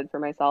allotted for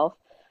myself.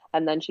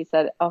 And then she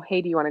said, "Oh,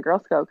 hey, do you want a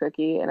Girl Scout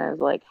cookie?" And I was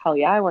like, "Hell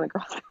yeah, I want a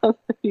Girl Scout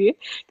cookie,"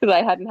 because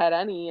I hadn't had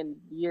any in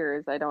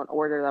years. I don't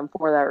order them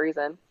for that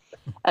reason.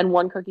 And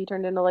one cookie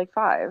turned into like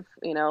 5.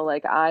 You know,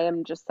 like I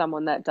am just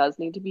someone that does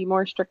need to be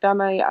more strict on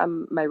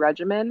my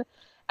regimen.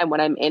 And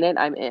when I'm in it,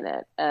 I'm in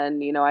it.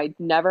 And, you know, I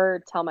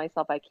never tell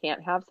myself I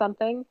can't have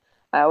something.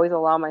 I always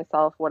allow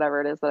myself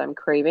whatever it is that I'm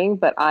craving,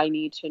 but I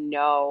need to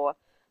know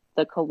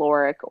the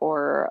caloric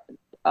or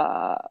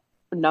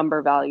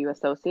number value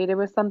associated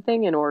with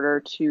something in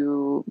order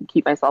to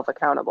keep myself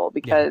accountable.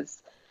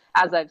 Because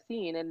as I've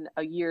seen, in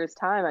a year's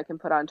time, I can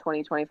put on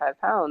 20,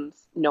 25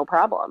 pounds, no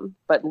problem.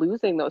 But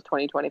losing those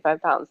 20,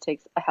 25 pounds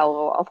takes a hell of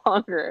a lot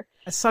longer.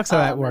 It sucks how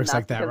that works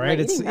like that, right?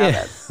 It's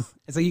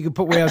it's like you can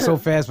put weight on so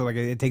fast, but like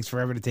it takes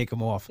forever to take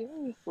them off.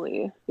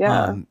 Seriously,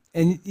 yeah.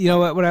 And you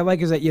know what I like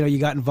is that, you know, you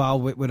got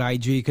involved with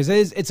IG because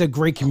it's a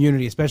great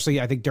community,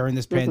 especially I think during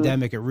this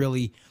pandemic.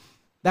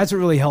 That's what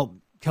really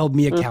held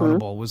me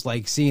accountable, was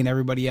like seeing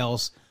everybody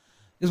else.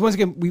 Because once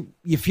again,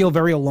 you feel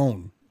very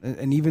alone.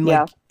 And even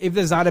like if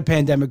there's not a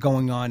pandemic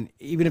going on,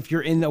 even if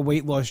you're in a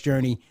weight loss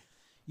journey,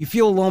 you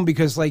feel alone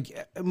because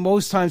like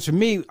most times for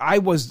me, I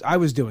was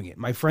doing it.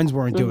 My friends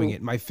weren't doing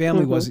it. My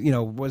family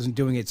wasn't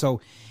doing it. So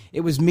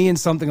it was me and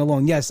something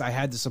alone. Yes, I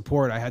had the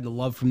support. I had the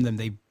love from them.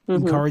 They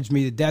encouraged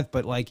me to death.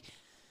 But like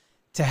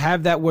to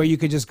have that where you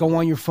could just go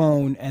on your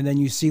phone and then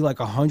you see like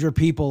 100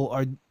 people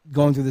are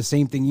going through the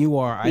same thing you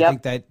are. I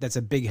think that's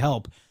a big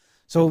help.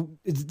 So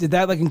did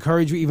that like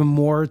encourage you even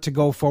more to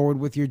go forward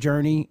with your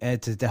journey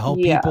and to help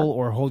people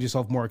or hold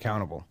yourself more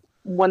accountable?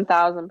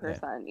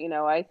 1000%. You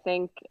know, I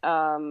think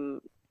a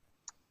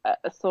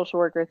social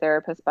worker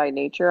therapist by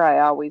nature, I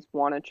always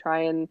want to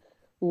try and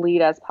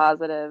lead as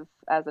positive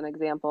as an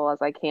example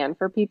as I can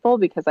for people,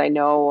 because I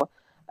know,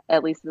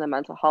 at least in the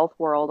mental health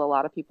world, a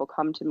lot of people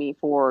come to me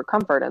for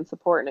comfort and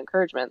support and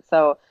encouragement.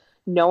 So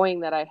knowing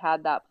that I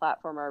had that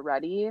platform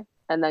already,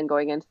 and then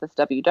going into this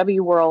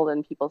WW world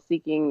and people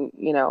seeking,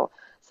 you know,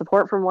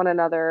 support from one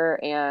another.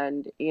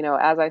 And, you know,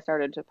 as I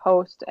started to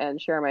post and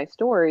share my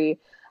story,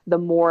 the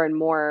more and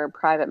more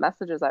private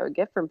messages I would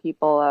get from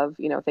people of,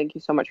 you know, thank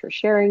you so much for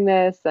sharing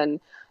this.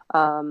 And,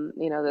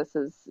 you know, this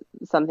is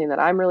something that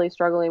I'm really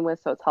struggling with.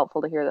 So it's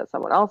helpful to hear that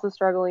someone else is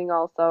struggling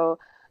also.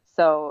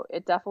 So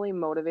it definitely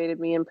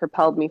motivated me and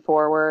propelled me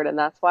forward. And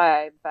that's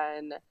why I've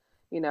been,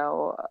 you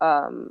know,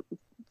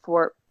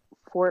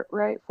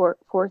 forthright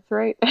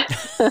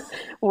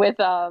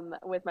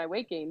with my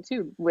weight gain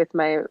too, with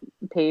my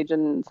page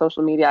and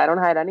social media. I don't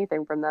hide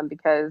anything from them,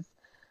 because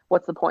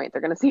what's the point?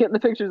 They're going to see it in the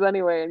pictures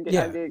anyway and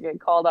get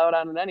called out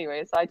on it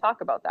anyway. So I talk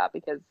about that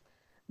because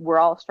we're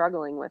all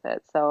struggling with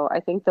it. So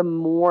I think the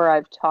more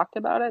I've talked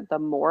about it, the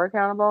more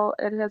accountable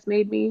it has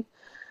made me.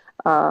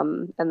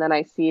 And then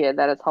I see it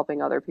that it's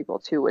helping other people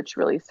too, which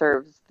really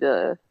serves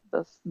the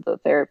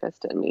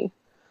therapist in me.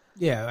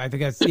 Yeah, I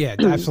think that's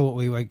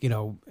absolutely, like, you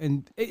know,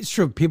 and it's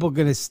true. People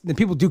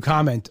do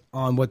comment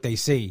on what they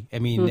see. I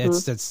mean,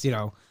 that's you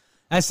know,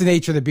 that's the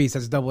nature of the beast.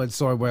 That's a double-edged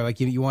sword where like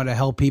you want to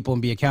help people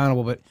and be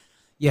accountable, but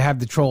you have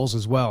the trolls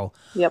as well.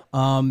 Yep.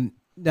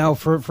 Now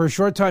for a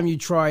short time you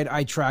tried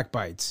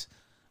iTrackBites.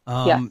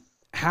 Yes.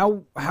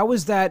 How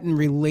is that in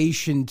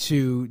relation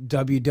to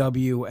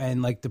WW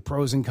and like the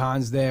pros and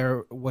cons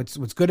there? What's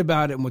good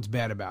about it and what's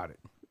bad about it?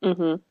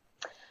 Mm-hmm.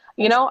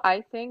 You know,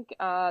 I think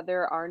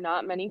there are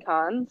not many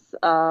cons.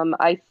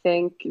 I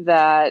think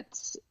that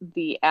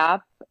the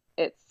app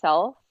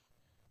itself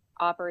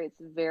operates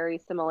very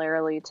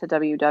similarly to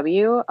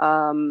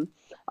WW.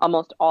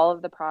 Almost all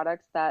of the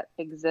products that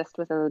exist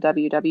within the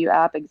WW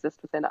app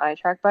exist within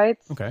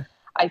iTrackBites. Okay.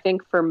 I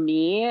think for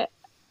me,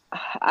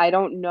 I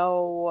don't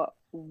know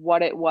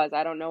what it was.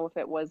 I don't know if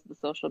it was the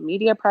social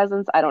media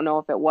presence. I don't know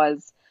if it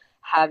was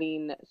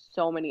having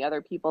so many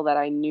other people that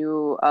I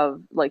knew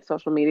of, like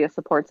social media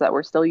supports that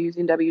were still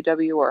using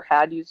WW or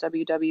had used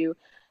WW,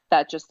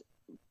 that just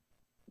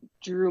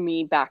drew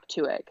me back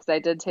to it. Because I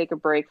did take a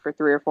break for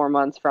 3 or 4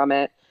 months from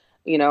it,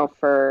 you know,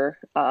 for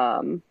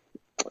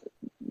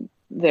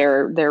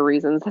their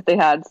reasons that they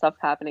had stuff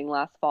happening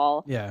last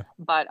fall. Yeah.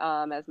 But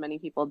as many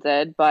people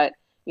did. But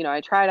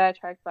I tried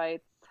iTrack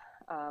Bites.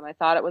 I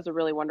thought it was a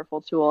really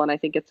wonderful tool, and I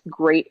think it's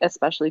great,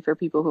 especially for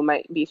people who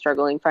might be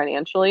struggling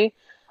financially,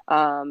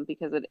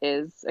 because it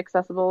is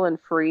accessible and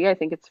free. I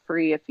think it's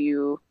free if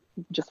you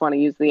just want to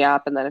use the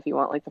app, and then if you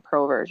want like the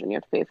pro version, you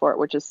have to pay for it,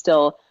 which is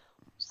still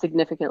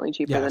significantly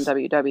cheaper than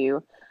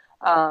WW.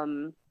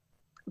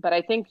 But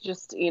I think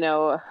just,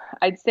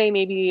 I'd say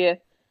maybe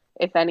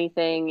if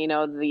anything,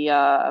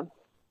 the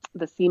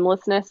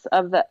seamlessness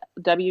of the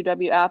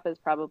WW app is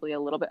probably a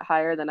little bit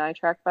higher than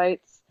iTrack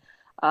Bites.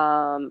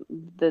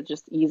 The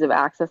just ease of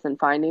access and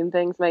finding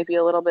things might be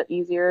a little bit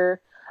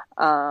easier.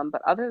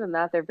 But other than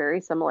that, they're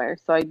very similar.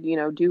 So I,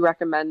 do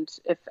recommend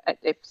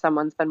if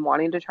someone's been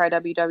wanting to try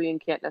WW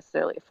and can't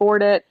necessarily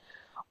afford it,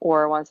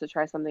 or wants to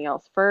try something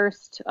else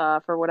first,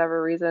 for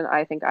whatever reason,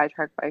 I think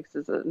iTrack Bikes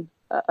is an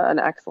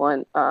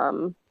excellent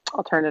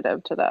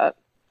alternative to that.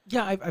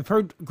 Yeah, I've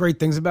heard great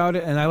things about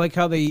it, and I like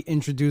how they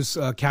introduce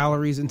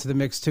calories into the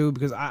mix too,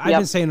 because I've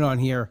been saying it on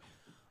here.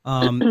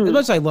 As much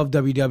as I love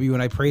WW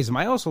and I praise them,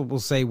 I also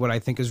will say what I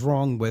think is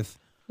wrong with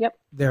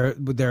their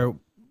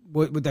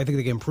what I think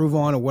they can improve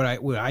on, or what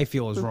I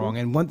feel is wrong.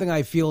 And one thing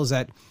I feel is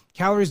that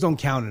calories don't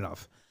count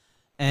enough.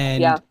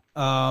 And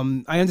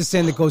I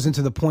understand it goes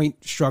into the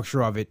point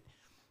structure of it,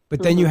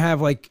 but then you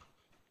have like,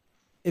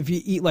 if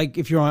you eat, like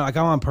if you're on, like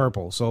I'm on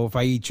purple, so if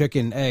I eat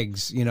chicken,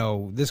 eggs,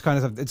 this kind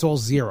of stuff, it's all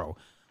zero,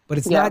 but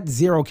it's not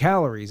 0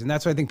 calories, and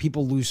that's what I think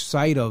people lose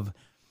sight of.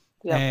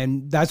 Yep.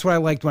 And that's what I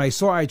liked when I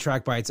saw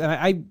iTrack Bites. And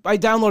I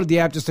downloaded the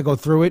app just to go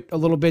through it a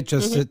little bit,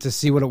 just to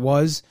see what it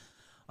was.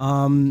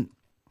 And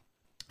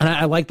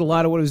I liked a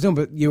lot of what it was doing,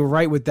 but you were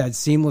right with that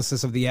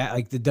seamlessness of the app.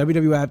 Like the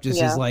WW app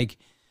just is like,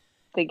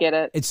 they get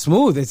it. It's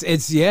smooth.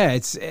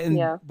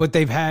 But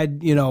they've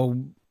had,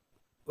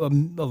 a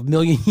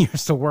million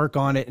years to work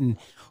on it. And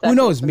who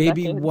knows,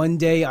 maybe one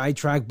day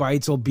iTrack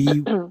Bites will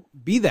be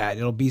that.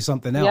 It'll be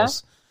something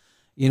else,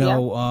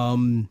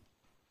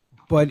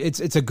 but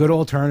it's a good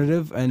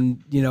alternative.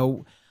 And,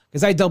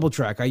 because I double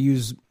track, I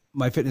use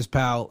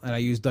MyFitnessPal and I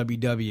use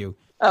WW.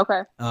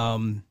 Okay.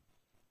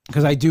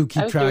 Because I do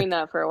keep track. I was doing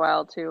that for a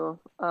while too.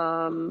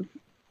 I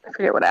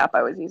forget what app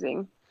I was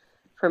using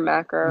for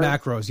macros.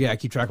 Macros, yeah, I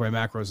keep track of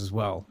my macros as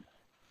well.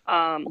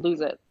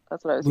 Lose It.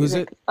 That's what I was Lose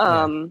using. It?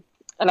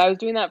 And I was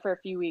doing that for a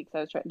few weeks. I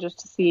was trying just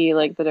to see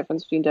like the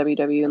difference between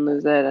WW and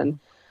Lose It, and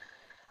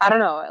I don't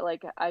know.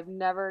 Like I've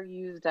never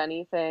used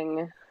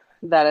anything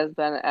that has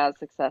been as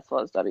successful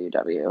as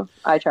WW.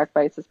 iTrack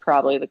Bites is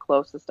probably the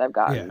closest I've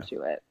gotten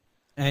to it.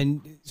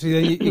 And so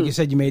you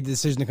said you made the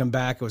decision to come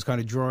back. It was kind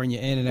of drawing you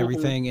in and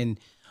everything. And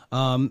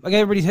like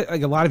everybody,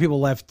 like a lot of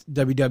people left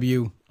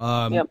WW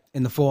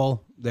in the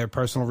fall, their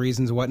personal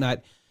reasons and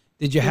whatnot.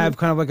 Did you have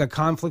kind of like a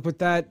conflict with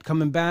that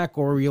coming back,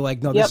 or were you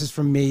like, no, this is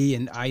for me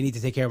and I need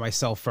to take care of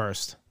myself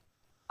first?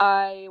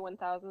 I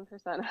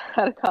 1000%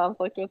 had a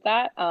conflict with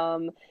that.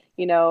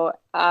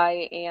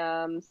 I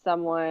am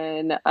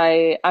someone,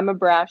 I'm a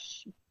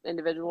brash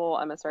individual.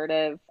 I'm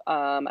assertive.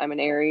 I'm an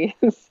Aries.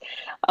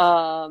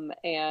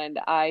 And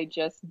I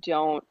just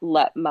don't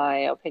let my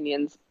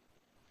opinions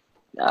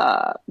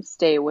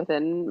stay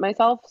within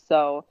myself.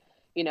 So,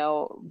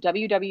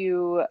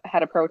 WW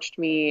had approached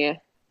me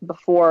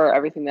before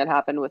everything that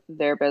happened with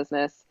their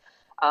business,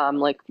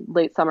 like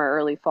late summer,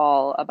 early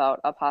fall,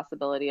 about a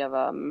possibility of,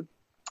 I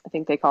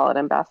think they call it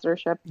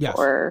ambassadorship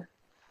or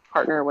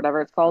partner or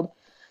whatever it's called.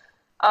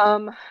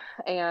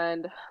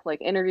 And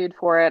like interviewed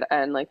for it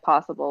and like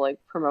possible like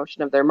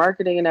promotion of their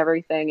marketing and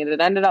everything. And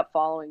it ended up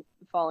falling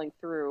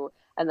through.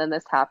 And then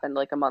this happened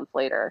like a month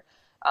later,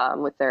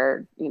 with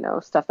their,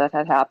 stuff that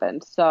had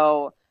happened.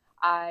 So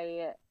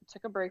I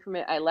took a break from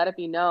it. I let it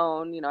be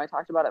known, I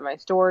talked about it in my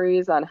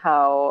stories on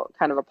how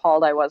kind of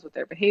appalled I was with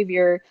their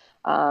behavior,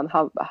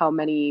 how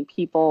many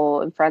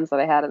people and friends that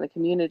I had in the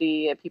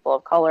community, people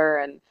of color,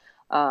 and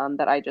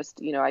that I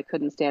just, I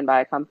couldn't stand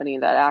by a company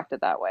that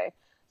acted that way.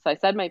 So I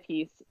said my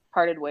piece,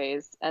 parted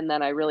ways, and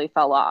then I really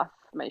fell off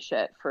my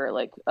shit for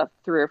like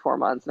 3 or 4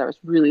 months, and I was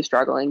really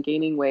struggling,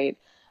 gaining weight,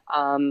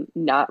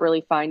 not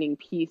really finding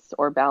peace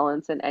or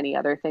balance in any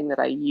other thing that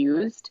I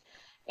used.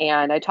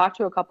 And I talked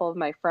to a couple of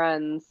my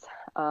friends,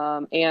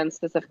 and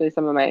specifically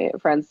some of my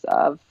friends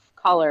of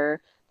color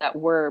that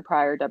were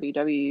prior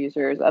WW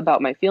users,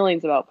 about my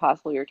feelings about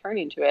possibly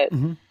returning to it.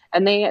 Mm-hmm.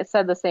 And they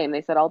said the same.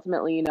 They said,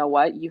 ultimately, you know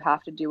what, you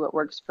have to do what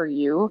works for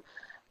you.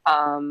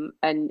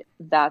 And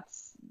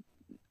that's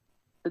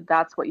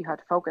what you have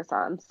to focus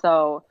on.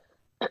 So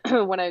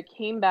when I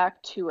came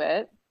back to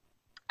it,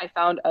 I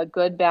found a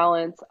good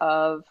balance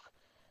of,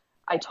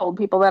 I told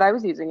people that I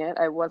was using it.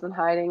 I wasn't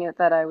hiding it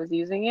that I was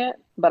using it,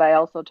 but I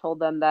also told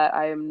them that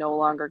I am no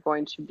longer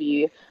going to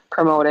be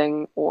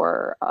promoting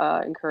or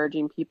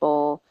encouraging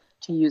people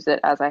to use it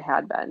as I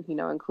had been,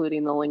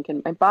 including the link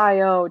in my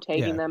bio,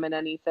 tagging them in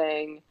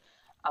anything.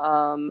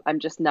 I'm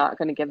just not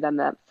going to give them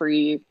that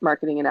free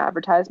marketing and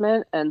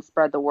advertisement and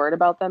spread the word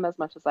about them as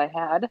much as I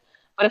had.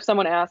 But if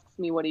someone asks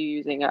me, what are you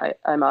using?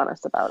 I'm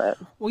honest about it.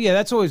 Well, yeah,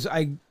 that's always,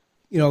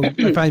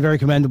 I find very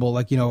commendable.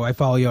 Like, I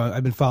follow you.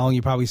 I've been following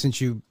you probably since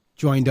you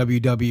joined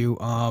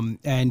WW.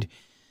 And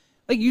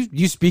like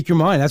you speak your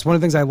mind. That's one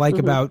of the things I like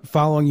about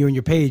following you and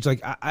your page.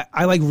 Like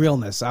I like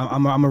realness.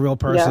 I'm a real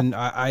person.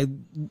 Yeah. I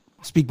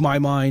speak my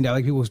mind. I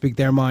like people who speak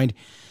their mind,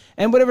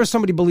 and whatever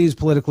somebody believes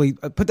politically,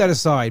 put that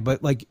aside.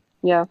 But like,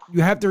 you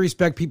have to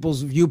respect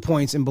people's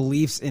viewpoints and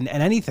beliefs in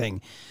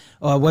anything,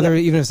 whether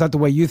even if it's not the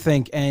way you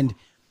think. And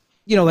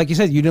like you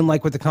said, you didn't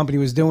like what the company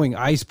was doing.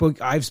 I've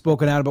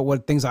spoken out about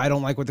what things I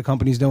don't like what the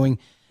company's doing.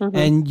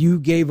 And you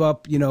gave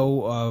up,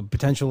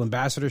 potential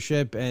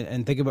ambassadorship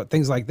and think about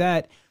things like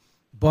that.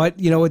 But,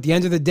 at the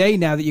end of the day,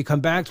 now that you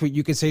come back to it,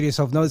 you can say to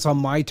yourself, no, it's on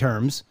my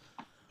terms.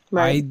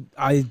 Right.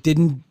 I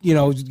didn't,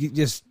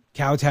 just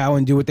kowtow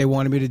and do what they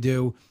wanted me to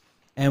do.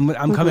 And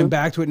I'm coming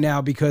back to it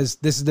now because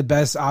this is the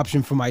best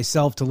option for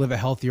myself to live a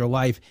healthier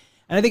life.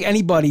 And I think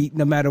anybody,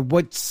 no matter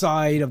what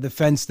side of the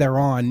fence they're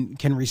on,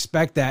 can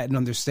respect that and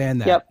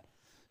understand that. Yep.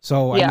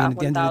 So, I mean, at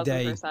the end of the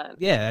day,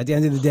 at the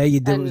end of the day, you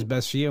do what was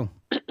best for you.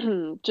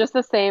 Just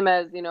the same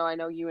as, I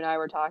know you and I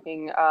were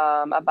talking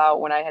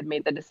about when I had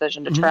made the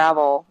decision to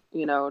travel,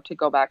 to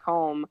go back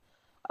home.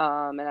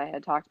 And I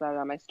had talked about it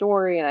on my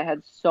story, and I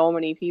had so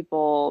many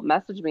people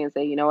message me and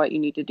say, you know what, you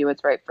need to do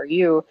what's right for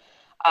you.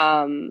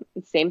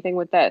 Same thing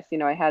with this.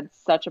 I had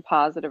such a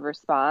positive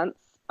response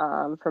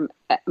from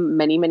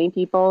many, many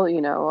people,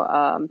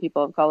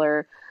 people of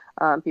color,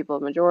 people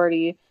of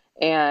majority.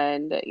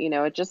 And,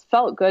 it just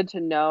felt good to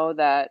know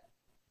that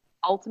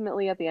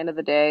ultimately at the end of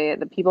the day,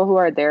 the people who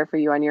are there for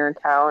you on your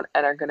account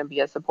and are going to be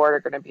a support are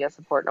going to be a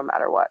support no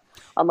matter what.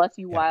 Unless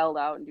you wild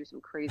out and do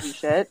some crazy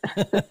shit,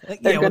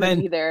 they're going to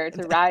be there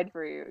to ride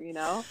for you,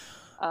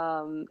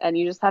 and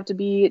you just have to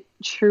be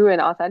true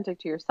and authentic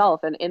to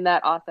yourself. And in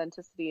that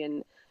authenticity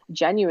and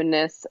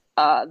genuineness,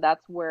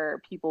 that's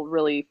where people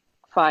really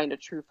find a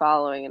true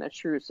following and a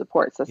true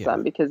support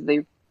system because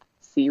they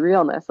see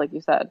realness, like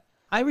you said.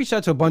 I reached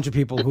out to a bunch of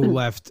people who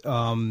left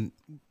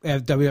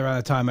at W around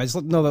the time. I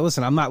just know that,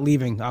 listen, I'm not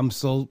leaving. I'm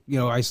still,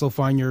 I still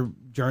find your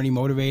journey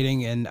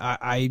motivating. And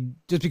I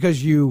just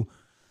because you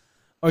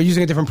are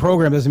using a different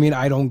program doesn't mean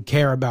I don't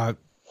care about,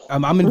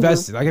 I'm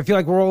invested. Like, I feel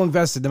like we're all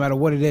invested no matter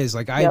what it is.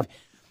 Like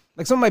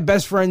like some of my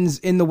best friends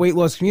in the weight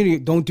loss community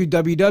don't do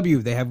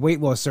WW. They have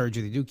weight loss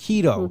surgery. They do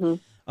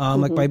keto.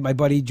 Like my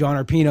buddy, John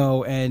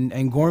Arpino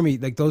and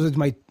Gormy, like those are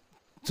some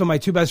of my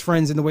two best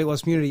friends in the weight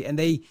loss community. And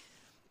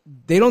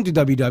they don't do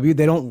WW.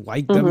 They don't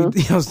like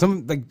WW.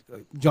 Some like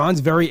John's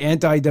very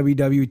anti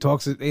WW. He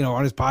talks,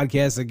 on his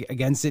podcast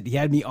against it. He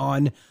had me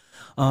on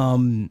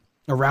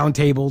a round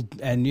table,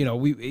 and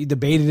we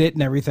debated it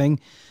and everything.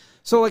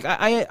 So like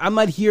I'm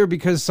not here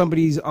because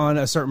somebody's on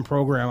a certain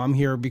program. I'm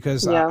here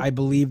because I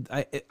believe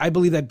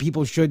that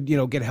people should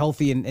get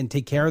healthy and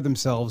take care of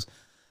themselves,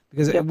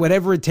 because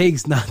whatever it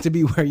takes not to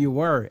be where you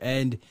were.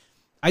 And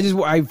I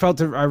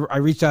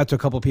reached out to a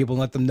couple of people and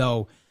let them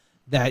know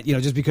that,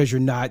 just because you're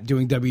not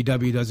doing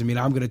WW doesn't mean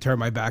I'm going to turn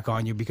my back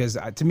on you, because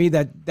to me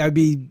that would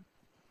be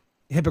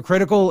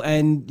hypocritical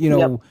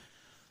and,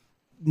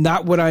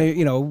 not what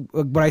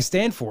I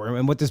stand for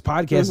and what this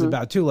podcast is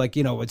about too. Like,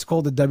 it's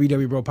called the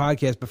WW Bro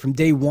podcast, but from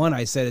day one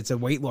I said it's a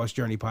weight loss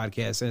journey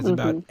podcast, and it's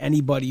about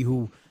anybody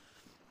who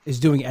is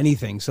doing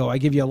anything. So I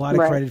give you a lot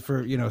of credit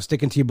for,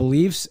 sticking to your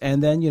beliefs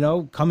and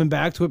then, coming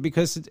back to it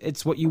because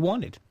it's what you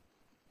wanted.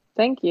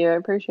 Thank you. I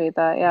appreciate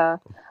that. Yeah.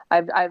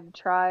 I've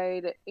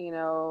tried,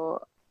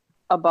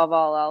 above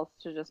all else,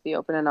 to just be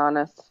open and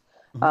honest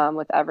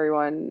with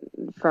everyone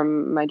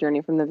from my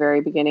journey from the very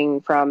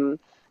beginning, from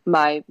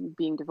my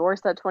being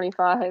divorced at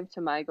 25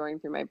 to my going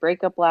through my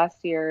breakup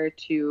last year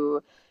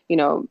to,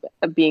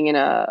 being in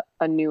a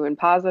new and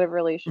positive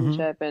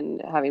relationship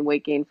and having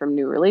weight gain from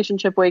new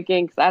relationship weight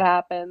gain, because that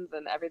happens,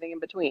 and everything in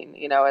between.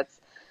 It's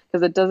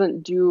because it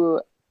doesn't do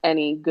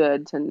any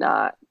good to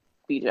not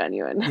be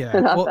genuine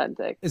and authentic.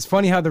 Well, it's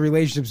funny how the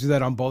relationships do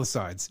that on both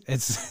sides.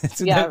 It's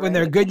when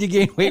they're good, you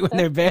gain weight. When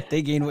they're bad,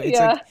 they gain weight. It's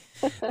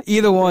like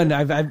either one.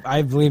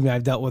 I believe me,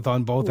 I've dealt with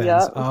on both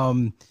ends.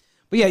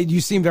 But yeah,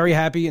 you seem very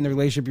happy in the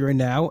relationship you're in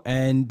now,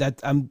 and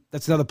that's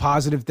another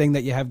positive thing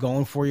that you have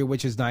going for you,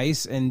 which is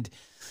nice. And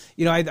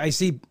I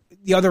see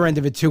the other end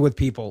of it too with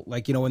people,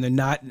 like when they're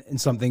not in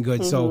something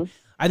good. So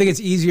I think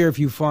it's easier if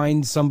you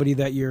find somebody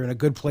that you're in a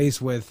good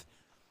place with.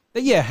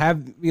 That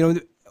have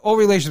all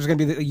relationships are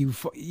going to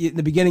be in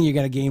the beginning. You're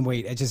going to gain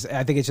weight. I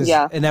think it's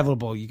just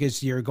inevitable.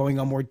 Because you're going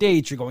on more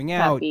dates. You're going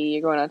out.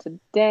 You're going out to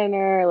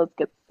dinner. Let's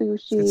get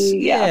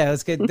sushi.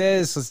 Let's get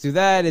this. Let's do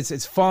that.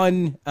 It's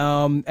fun.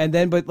 And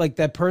then, but like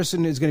that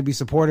person is going to be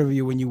supportive of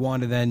you when you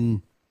want to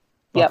then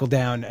buckle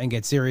down and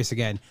get serious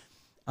again.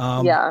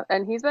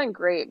 And he's been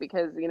great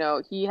because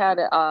he had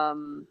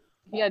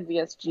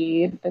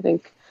VSG, I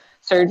think,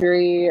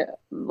 surgery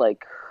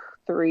like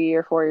 3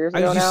 or 4 years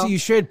ago now. You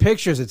shared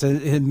pictures. It's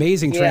an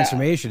amazing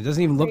transformation. It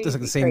doesn't even look just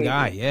like the same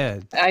guy.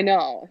 Yeah, I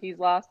know. He's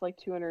lost like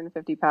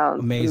 250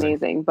 pounds.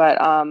 Amazing. But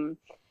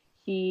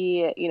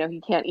he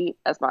he can't eat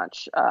as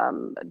much.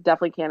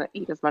 Definitely can't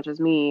eat as much as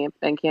me,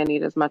 and can't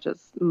eat as much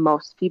as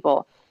most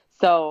people.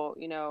 So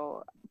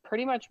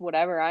pretty much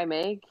whatever I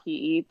make, he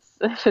eats.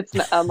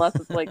 Unless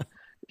it's like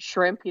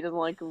shrimp. He doesn't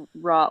like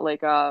raw,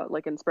 like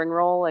in spring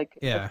roll, like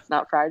if Yeah. it's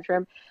not fried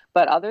shrimp.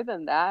 But other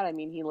than that, I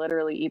mean, he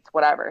literally eats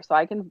whatever. So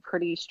I can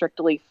pretty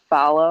strictly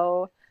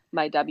follow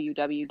my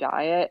WW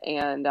diet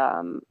and,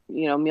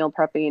 meal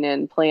prepping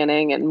and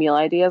planning and meal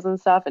ideas and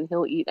stuff. And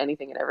he'll eat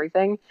anything and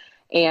everything.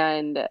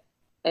 And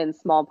in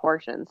small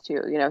portions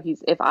too.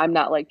 If I'm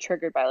not like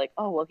triggered by like,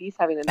 oh, well, he's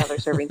having another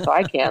serving, so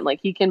I can't, like,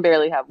 he can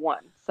barely have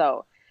one.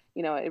 So,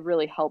 it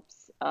really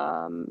helps,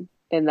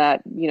 in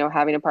that,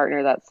 having a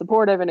partner that's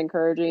supportive and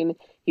encouraging.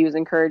 He was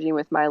encouraging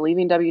with my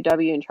leaving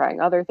WW and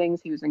trying other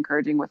things. He was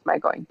encouraging with my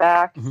going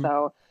back. Mhm.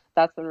 So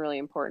that's been really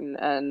important.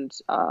 And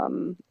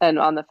on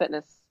the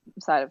fitness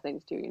side of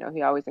things too,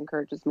 he always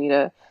encourages me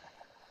to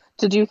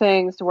do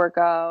things, to work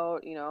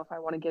out. If I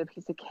want to get a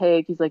piece of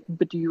cake, he's like,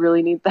 but do you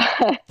really need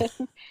that?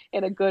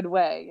 In a good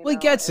way. Well, he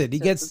gets it. He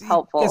gets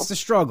helpful. He gets the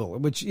struggle,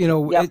 which,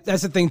 Yep.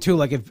 that's the thing too.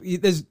 Like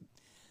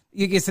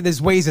if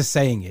there's ways of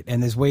saying it,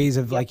 and there's ways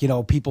of like,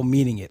 people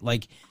meaning it.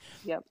 Like,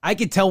 Yep. I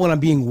could tell when I'm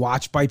being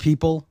watched by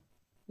people,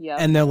 Yeah.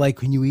 and they're like,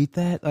 can you eat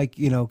that? Like,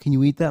 can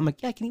you eat that? I'm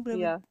like, yeah, I can eat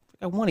whatever Yeah.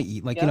 I want to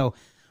eat. Like, Yep.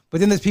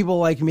 but then there's people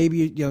like,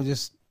 maybe,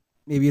 just,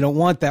 maybe you don't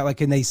want that. Like,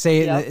 and they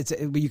say it,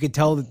 Yep. and but you could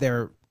tell that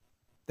they're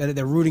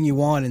rooting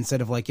you on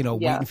instead of like,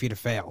 waiting for you to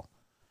fail.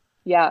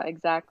 Yeah,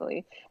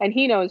 exactly. And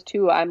he knows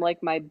too, I'm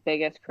like my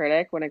biggest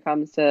critic when it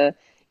comes to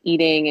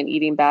eating and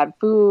eating bad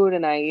food.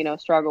 And I,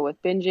 struggle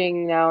with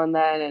binging now and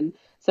then. And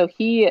so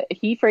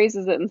he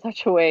phrases it in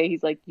such a way.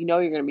 He's like, you're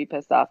going to be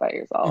pissed off at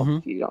yourself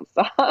if you don't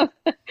stop.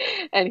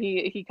 And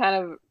he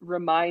kind of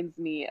reminds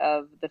me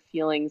of the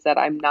feelings that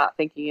I'm not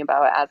thinking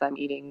about as I'm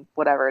eating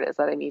whatever it is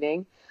that I'm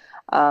eating,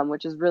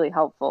 which is really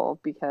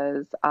helpful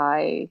because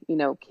I,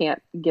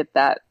 can't get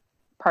that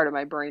part of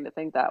my brain to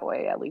think that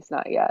way, at least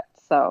not yet.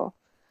 So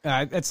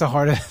That's the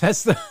hardest.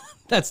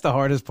 That's the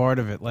hardest part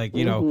of it. Like,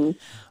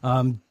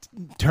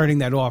 turning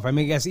that off. I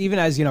mean, I guess even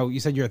as, you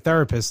said you're a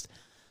therapist.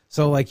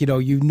 So like,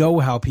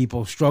 how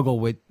people struggle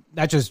with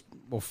not just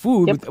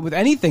food, with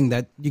anything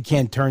that you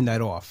can't turn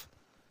that off.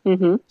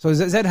 Mm-hmm. So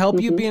does that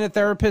help you being a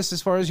therapist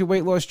as far as your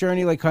weight loss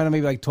journey? Like kind of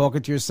maybe like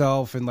talking to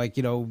yourself and like,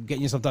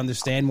 getting yourself to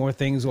understand more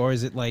things, or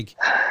is it like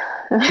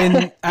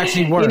been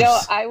actually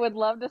worse? I would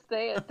love to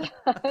say it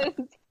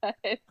does, but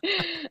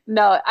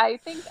no, I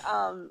think,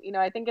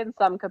 I think in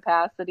some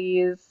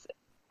capacities,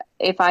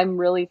 if I'm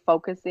really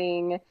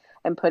focusing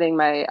and putting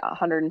my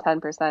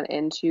 110%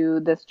 into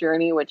this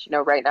journey, which,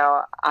 right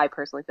now I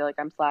personally feel like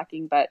I'm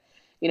slacking, but,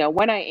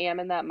 when I am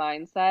in that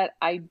mindset,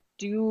 I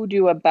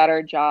do a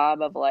better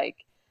job of like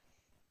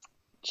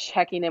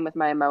checking in with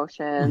my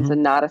emotions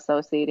and not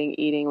associating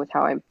eating with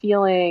how I'm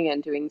feeling,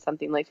 and doing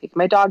something like taking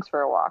my dogs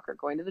for a walk or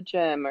going to the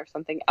gym or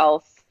something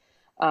else,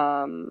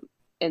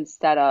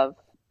 instead of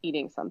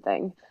eating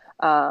something.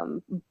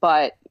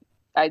 But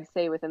I'd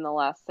say within the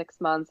last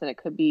 6 months, and it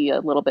could be a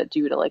little bit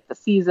due to like the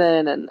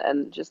season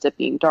and just it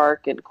being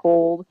dark and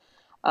cold,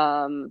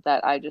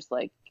 that I just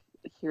like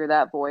hear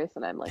that voice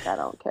and I'm like, I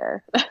don't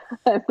care.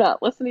 I'm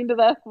not listening to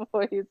that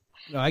voice.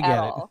 No, I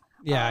get it.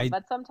 Yeah.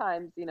 But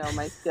sometimes,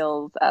 my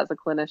skills as a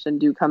clinician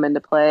do come into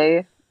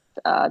play,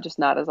 just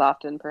not as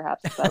often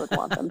perhaps as I would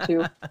want them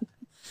to.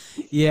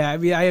 Yeah, I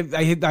mean, I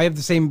have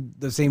the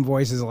same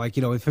voices. Like,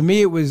 for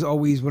me, it was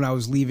always when I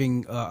was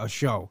leaving a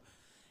show,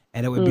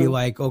 and it would be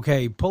like,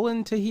 okay, pull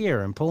into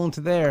here and pull into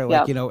there,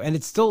 like, and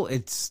it's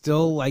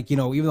still like,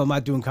 even though I'm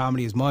not doing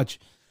comedy as much,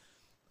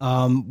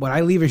 when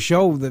I leave a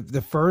show,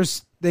 the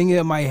first thing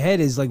in my head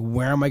is like,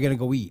 where am I going to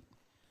go eat?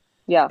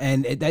 Yeah.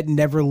 And that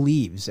never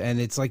leaves.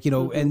 And it's like,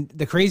 and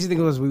the crazy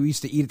thing was we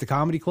used to eat at the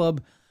comedy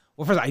club.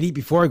 Well, first I'd eat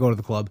before I go to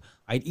the club.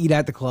 I'd eat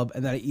at the club,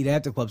 and then I'd eat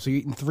at the club. So you're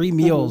eating 3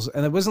 meals,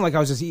 and it wasn't like I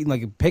was just eating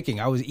like picking.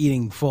 I was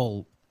eating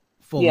full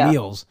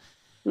meals.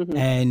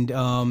 And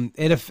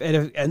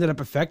it ended up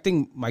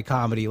affecting my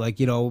comedy, like,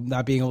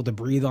 not being able to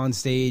breathe on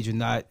stage and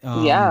not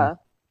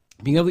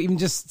being able to even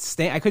just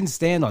stand. I couldn't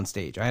stand on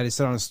stage. I had to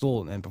sit on a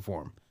stool and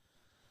perform.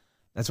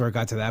 That's where it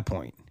got to that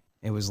point.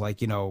 It was like,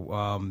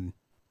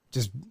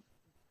 just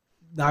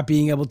not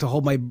being able to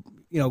hold my,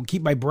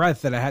 keep my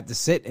breath, that I had to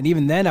sit. And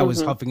even then I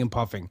was huffing and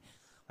puffing.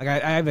 Like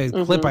I have a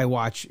clip I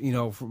watch,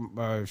 from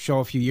a show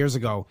a few years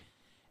ago,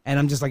 and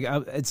I'm just like,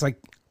 it's like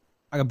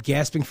I'm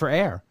gasping for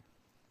air.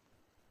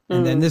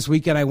 And then this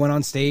weekend I went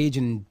on stage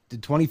and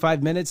did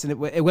 25 minutes, and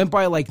it went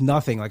by like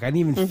nothing. Like I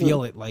didn't even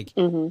feel it. Like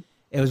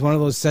it was one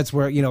of those sets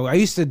where, I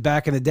used to,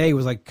 back in the day, it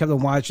was like kept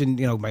on watching,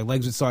 my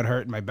legs would start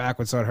hurting, my back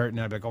would start hurting,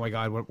 and I'd be like, oh my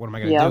God, what am I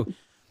going to do?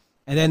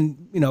 And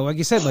then, like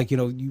you said, like,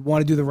 you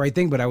want to do the right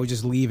thing, but I would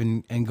just leave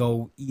and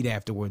go eat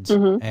afterwards.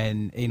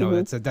 And,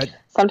 that's that.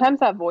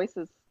 Sometimes that voice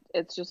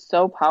it's just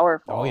so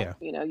powerful. Oh yeah.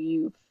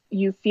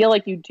 You feel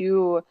like you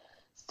do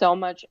so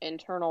much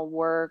internal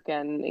work,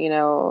 and,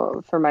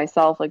 for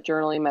myself, like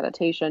journaling,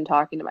 meditation,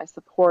 talking to my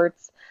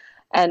supports,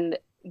 and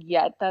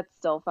yet that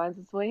still finds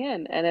its way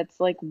in. And it's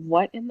like,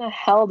 what in the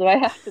hell do I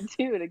have to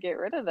do to get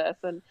rid of this?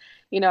 And,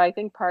 I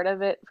think part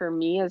of it for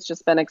me has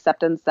just been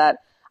acceptance that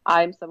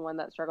I'm someone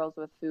that struggles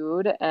with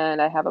food, and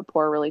I have a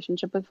poor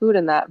relationship with food,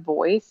 and that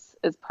voice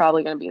is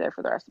probably going to be there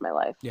for the rest of my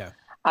life. Yeah.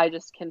 I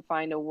just can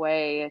find a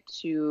way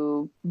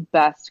to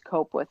best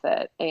cope with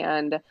it.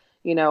 And,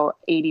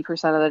 80%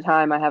 of the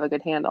time I have a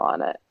good handle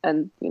on it.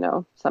 And,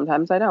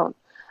 sometimes I don't.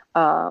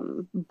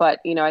 But,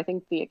 I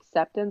think the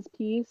acceptance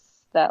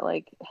piece that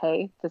like,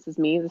 hey, this is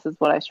me, this is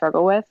what I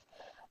struggle with.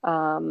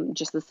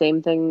 Just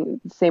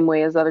same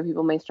way as other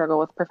people may struggle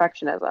with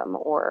perfectionism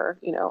or,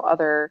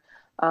 other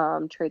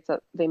traits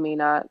that they may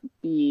not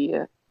be,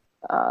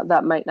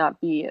 that might not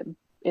be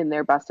in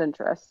their best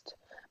interest,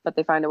 but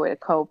they find a way to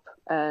cope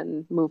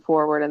and move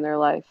forward in their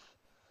life.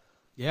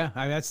 Yeah,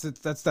 that's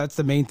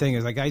the main thing.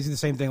 Is like I do the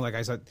same thing. Like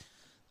I said,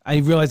 I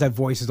realize that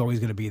voice is always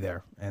going to be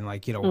there, and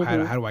like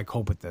how do I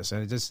cope with this?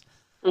 And it just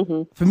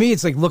for me,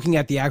 it's like looking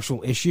at the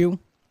actual issue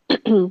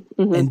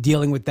and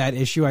dealing with that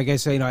issue. I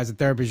guess as a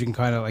therapist, you can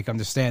kind of like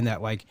understand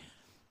that, like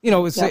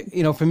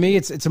it's for me,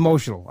 it's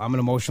emotional. I'm an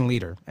emotional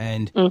leader,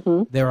 and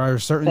there are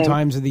certain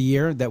times of the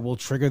year that will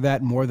trigger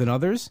that more than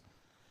others,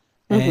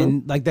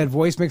 and like that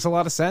voice makes a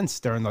lot of sense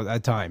during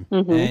that time,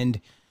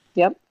 and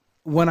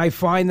when I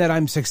find that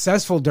I'm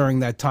successful during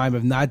that time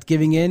of not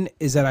giving in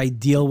is that I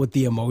deal with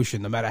the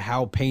emotion, no matter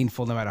how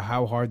painful, no matter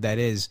how hard that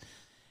is.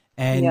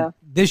 And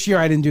this year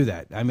I didn't do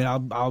that. I mean,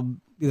 I'll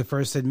be the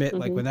first to admit,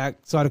 like when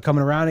that started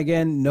coming around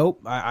again,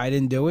 nope, I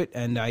didn't do it.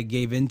 And I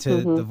gave in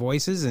to the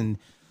voices, and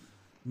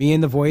me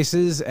and the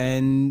voices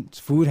and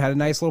food had a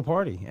nice little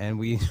party, and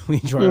we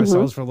enjoyed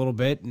ourselves for a little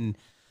bit. And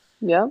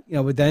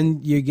but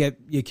then you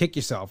kick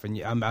yourself, and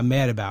I'm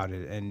mad about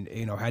it. And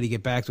how do you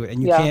get back to it?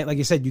 And you can't, like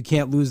you said, you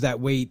can't lose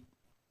that weight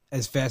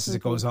as fast as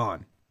it goes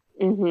on.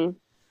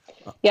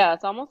 Yeah,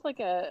 it's almost like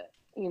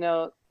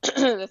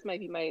this might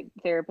be my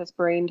therapist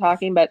brain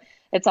talking, but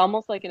it's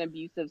almost like an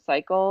abusive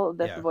cycle,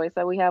 this voice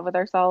that we have with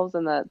ourselves,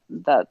 and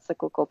that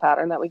cyclical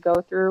pattern that we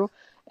go through.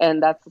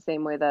 And that's the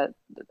same way that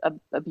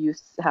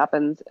abuse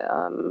happens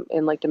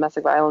in like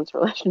domestic violence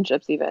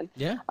relationships even.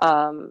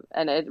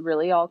 And it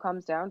really all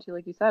comes down to,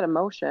 like you said,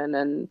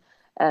 emotion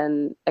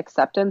and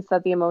acceptance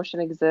that the emotion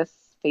exists,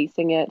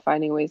 facing it,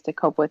 finding ways to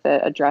cope with it,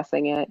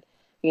 addressing it.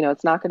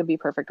 It's not going to be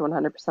perfect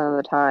 100% of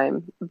the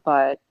time,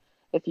 but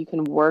if you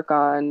can work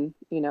on,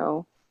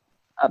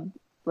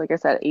 like I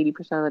said, 80%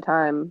 of the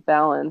time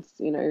balance,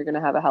 you're going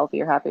to have a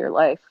healthier, happier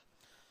life.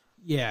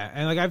 Yeah.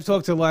 And like I've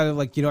talked to a lot of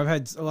I've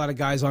had a lot of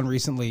guys on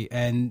recently,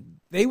 and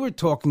they were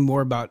talking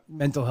more about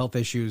mental health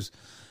issues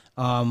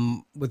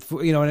with,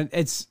 and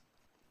it's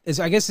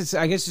I guess it's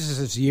just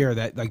this year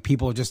that like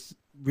people just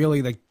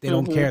really like, they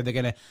don't care. They're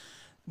going to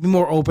be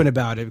more open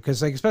about it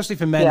because like, especially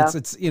for men, it's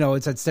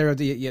that stereotype,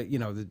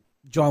 the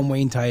John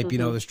Wayne type,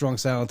 the strong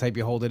silent type,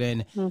 you hold it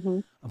in.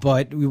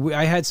 But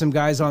I had some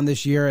guys on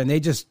this year, and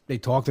they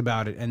talked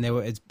about it, and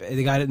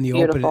they got it in the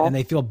open, and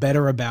they feel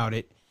better about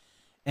it.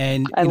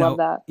 And I love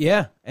that.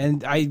 Yeah.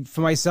 And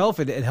for myself,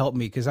 it helped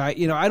me because I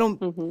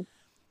don't,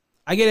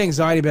 I get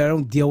anxiety, but I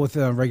don't deal with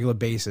it on a regular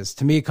basis.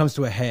 To me, it comes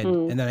to a head,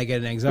 and then I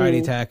get an anxiety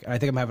attack, and I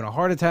think I'm having a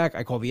heart attack.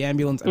 I call the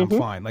ambulance, and I'm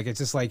fine. Like, it's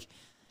just like,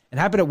 it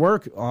happened at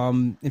work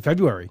in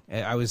February.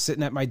 I was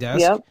sitting at my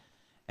desk,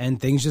 and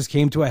things just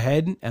came to a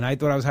head, and I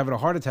thought I was having a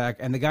heart attack,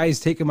 and the guy is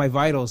taking my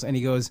vitals, and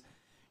he goes,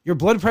 "Your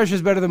blood pressure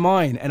is better than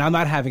mine," and I'm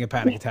not having a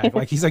panic attack.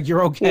 Like, he's like,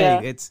 "You're okay."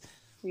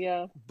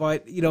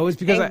 But it's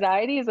because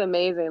anxiety is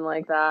amazing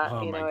like that.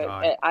 Oh my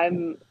God.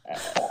 I'm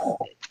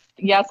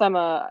I'm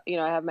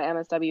I have my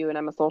MSW, and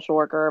I'm a social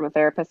worker, I'm a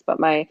therapist, but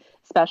my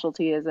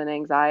specialty is in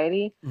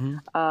anxiety.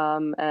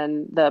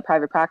 And the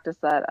private practice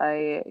that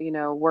I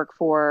work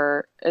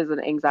for is an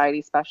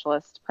anxiety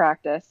specialist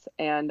practice.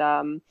 And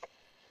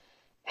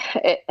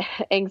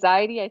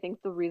anxiety, I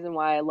think the reason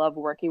why I love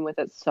working with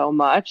it so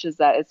much is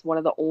that it's one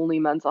of the only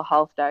mental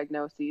health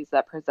diagnoses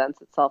that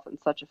presents itself in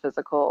such a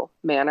physical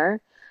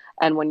manner.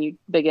 And when you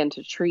begin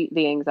to treat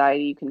the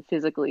anxiety, you can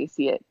physically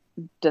see it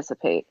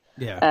dissipate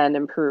and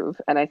improve.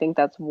 And I think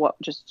that's what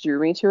just drew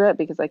me to it,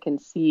 because I can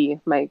see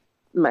my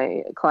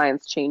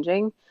clients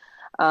changing,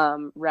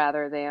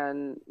 rather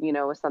than,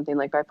 with something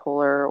like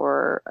bipolar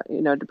or,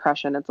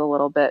 depression. It's a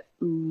little bit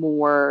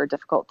more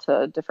difficult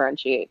to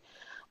differentiate.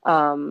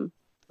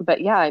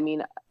 But yeah, I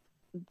mean,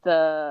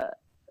 the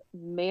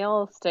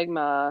male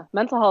stigma,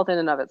 mental health in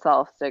and of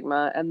itself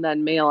stigma, and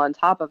then male on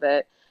top of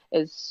it,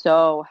 is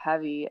so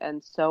heavy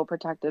and so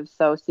protective,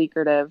 so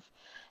secretive.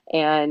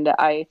 And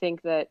I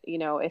think that,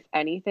 if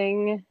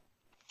anything,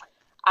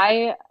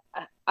 I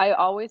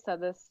always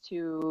said this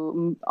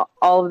to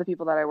all of the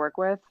people that I work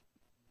with,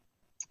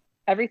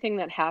 everything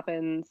that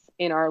happens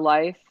in our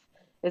life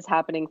is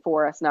happening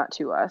for us, not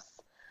to us.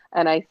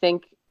 And I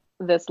think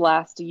this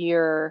last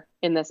year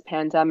in this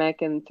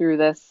pandemic and through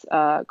this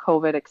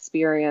COVID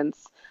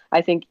experience,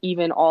 I think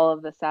even all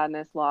of the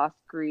sadness, loss,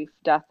 grief,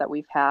 death that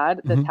we've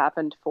had, this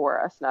happened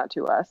for us, not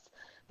to us.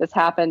 This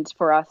happened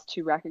for us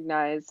to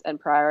recognize and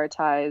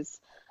prioritize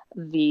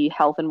the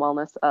health and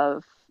wellness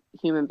of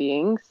human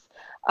beings,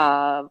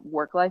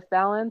 work-life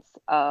balance,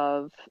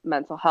 of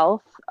mental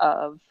health,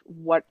 of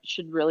what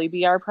should really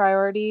be our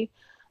priority,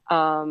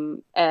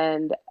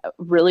 and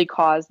really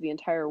cause the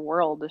entire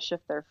world to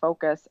shift their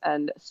focus.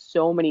 And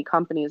so many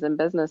companies and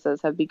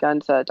businesses have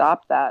begun to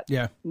adopt that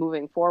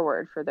moving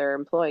forward for their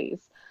employees.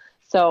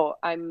 So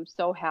I'm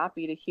so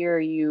happy to hear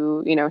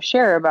you,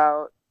 share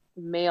about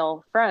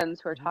male friends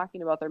who are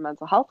talking about their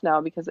mental health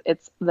now, because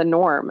it's the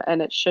norm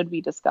and it should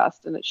be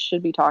discussed and it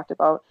should be talked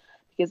about,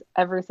 because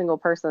every single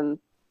person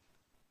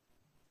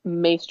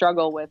may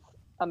struggle with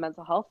a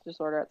mental health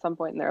disorder at some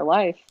point in their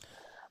life.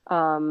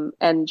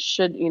 And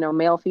should,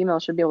 male, female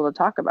should be able to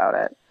talk about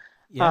it.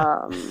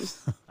 Yeah,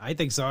 I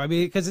think so. I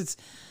mean, because it's,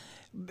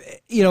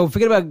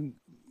 forget about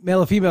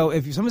male or female.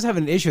 If someone's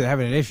having an issue, they're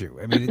having an issue.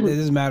 I mean, it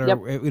doesn't matter,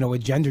 Yep. What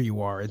gender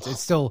you are. It's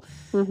still,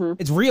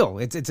 it's real.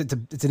 It's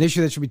an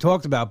issue that should be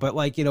talked about. But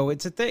like,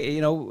 it's a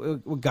thing.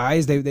 With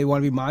guys, they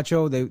want to be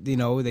macho.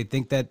 They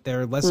think that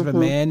they're less of a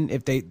man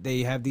if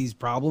they have these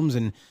problems.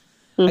 And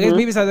I guess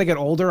maybe it's as I get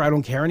older, I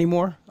don't care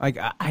anymore. Like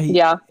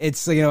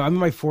it's I'm in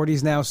my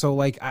 40s now, so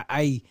like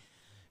I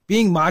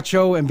being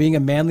macho and being a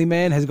manly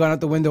man has gone out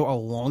the window a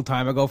long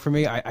time ago for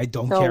me. I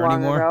don't care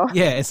anymore. Ago.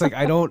 Yeah, it's like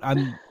I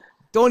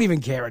don't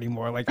even care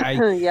anymore. Like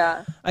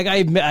yeah. Like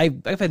I've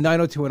had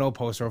 90210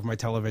 poster over my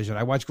television.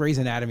 I watch Grey's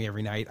Anatomy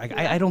every night. Like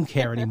I don't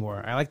care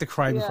anymore. I like to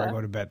cry before I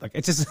go to bed. Like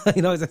it's just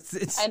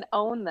it's and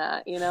own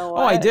that. Oh,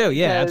 I do.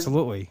 Yeah,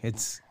 absolutely.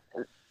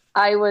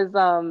 I was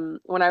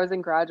when I was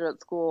in graduate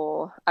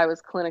school, I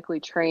was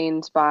clinically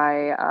trained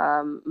by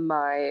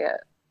my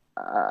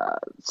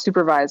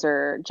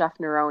supervisor, Jeff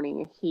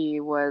Neroni. He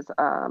was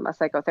a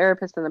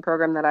psychotherapist in the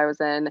program that I was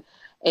in,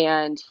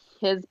 and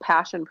his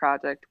passion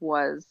project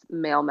was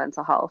male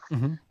mental health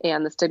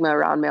and the stigma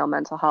around male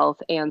mental health.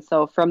 And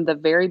so from the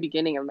very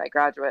beginning of my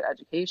graduate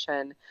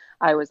education,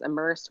 I was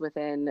immersed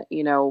within,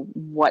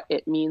 what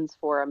it means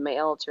for a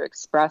male to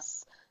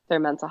express their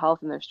mental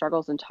health and their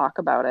struggles and talk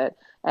about it.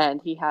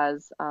 And he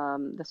has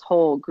this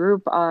whole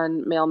group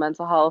on male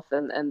mental health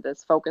and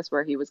this focus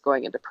where he was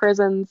going into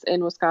prisons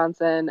in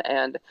Wisconsin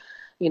and,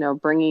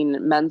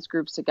 bringing men's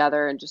groups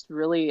together and just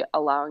really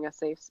allowing a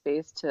safe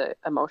space to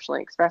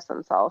emotionally express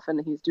themselves. And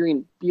he's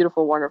doing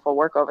beautiful, wonderful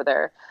work over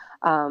there.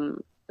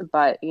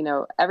 But,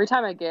 every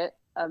time I get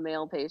a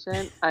male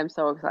patient, I'm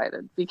so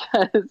excited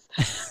because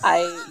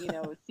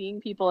seeing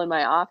people in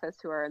my office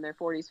who are in their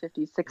 40s,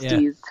 50s,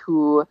 60s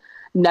who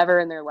never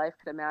in their life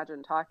could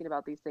imagine talking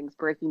about these things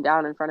breaking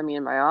down in front of me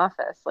in my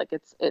office. Like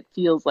it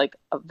feels like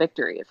a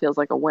victory. It feels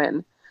like a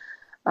win.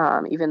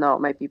 Even though it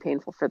might be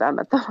painful for them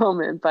at the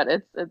moment, but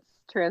it's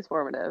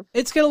transformative.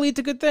 It's going to lead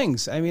to good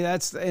things. I mean,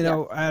 that's,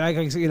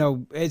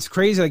 it's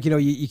crazy. Like,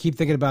 you keep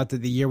thinking about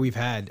the year we've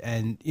had.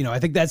 And, I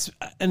think that's,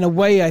 in a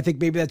way, I think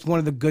maybe that's one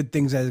of the good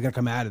things that is going to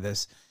come out of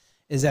this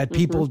is that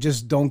people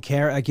just don't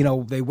care. Like,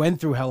 they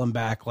went through hell and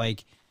back.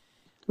 Like,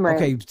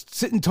 okay,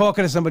 sitting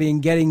talking to somebody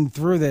and getting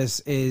through this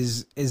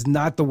is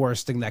not the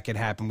worst thing that could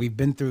happen. We've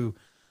been through,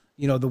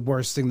 the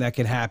worst thing that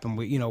could happen.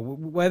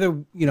 Whether,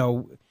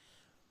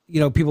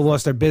 people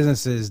lost their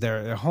businesses,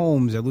 their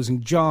homes, they're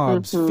losing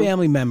jobs,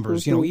 family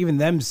members, even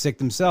them sick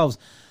themselves.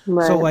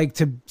 Right. So like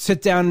to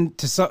sit down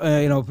to,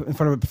 in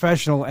front of a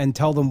professional and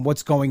tell them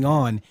what's going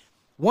on.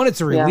 One,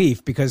 it's a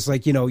relief because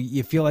like,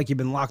 you feel like you've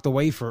been locked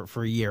away for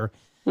a year.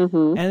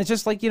 And it's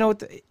just like,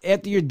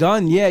 after you're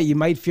done, you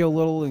might feel a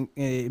little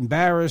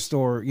embarrassed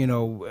or,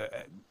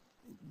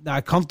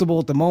 not comfortable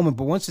at the moment.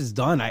 But once it's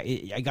done,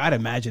 I got to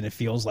imagine it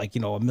feels like,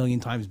 a million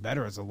times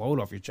better as a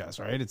load off your chest,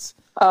 right?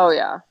 Oh,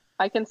 yeah.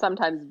 I can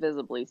sometimes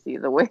visibly see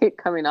the weight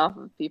coming off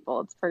of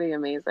people. It's pretty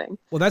amazing.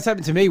 Well, that's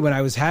happened to me when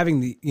I was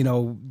having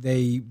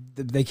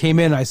they came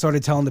in, I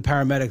started telling the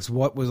paramedics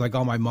what was like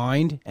on my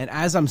mind. And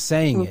as I'm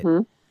saying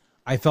it,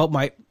 I felt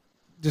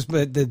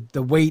the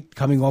weight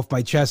coming off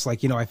my chest.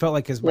 Like, I felt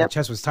like because my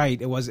chest was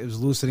tight, it was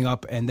loosening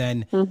up. And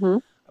then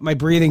my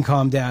breathing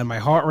calmed down. My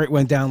heart rate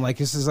went down. Like,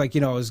 this is like,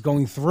 I was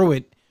going through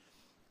it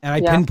and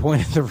I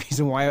pinpointed the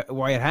reason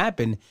why it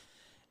happened.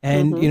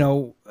 And,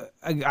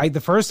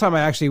 the first time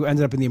I actually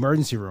ended up in the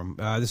emergency room,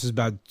 this was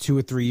about 2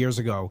 or 3 years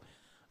ago,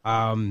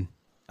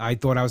 I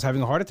thought I was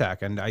having a heart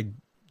attack. And I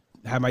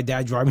had my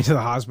dad drive me to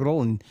the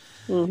hospital. And,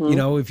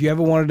 if you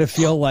ever wanted to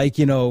feel like,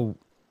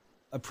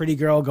 a pretty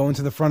girl going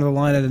to the front of the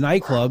line at a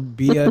nightclub,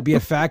 be a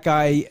fat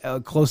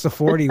guy close to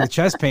 40 with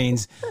chest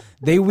pains,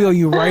 they wheel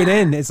you right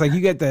in. It's like you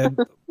get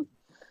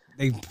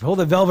they pull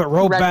the velvet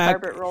rope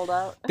back. Carpet rolled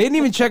out. They didn't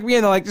even check me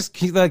in. They're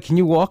like, can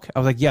you walk? I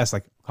was like, yes.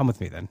 Like, come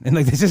with me then. And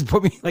like, they just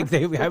put me, like,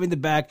 they were having the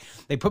back.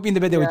 They put me in the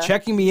bed. They were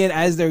checking me in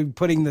as they're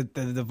putting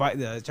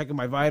the checking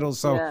my vitals.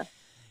 So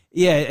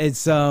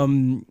it's,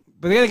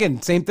 but then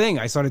again, same thing.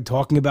 I started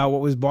talking about what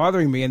was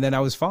bothering me and then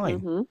I was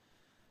fine.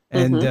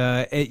 And,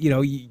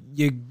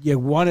 you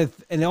want to,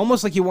 and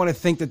almost like you want to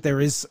think that there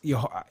is,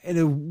 in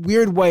a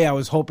weird way, I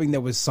was hoping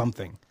there was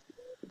something.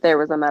 There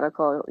was a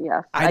medical,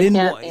 yes.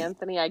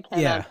 Anthony, I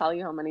cannot tell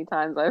you how many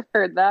times I've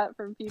heard that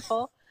from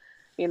people,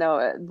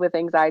 with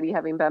anxiety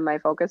having been my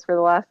focus for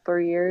the last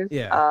 3 years.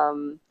 Yeah.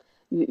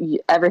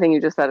 Everything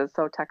you just said is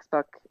so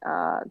textbook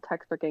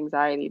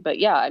anxiety. But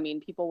yeah, I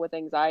mean, people with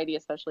anxiety,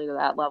 especially to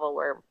that level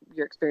where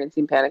you're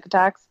experiencing panic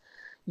attacks,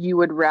 you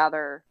would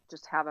rather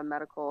just have a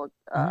medical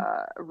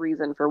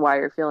reason for why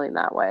you're feeling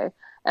that way.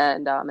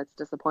 And it's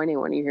disappointing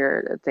when you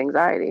hear it's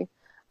anxiety.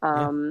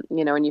 And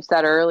you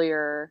said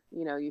earlier,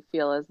 you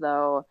feel as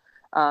though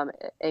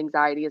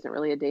Anxiety isn't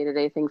really a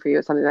day-to-day thing for you.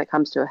 It's something that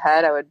comes to a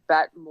head. I would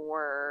bet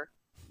more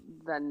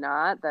than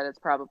not that it's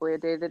probably a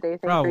day-to-day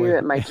thing for you.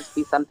 It might just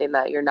be something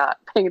that you're not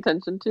paying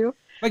attention to.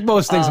 Like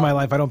most things in my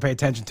life, I don't pay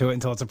attention to it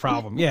until it's a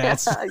problem. Yeah.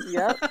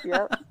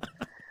 Yep.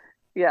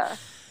 Yeah.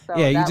 So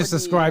yeah, you just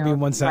described me in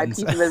one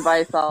sentence. My piece of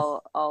advice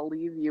I'll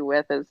leave you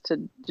with is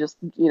to just,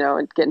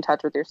 get in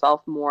touch with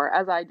yourself more,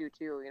 as I do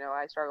too.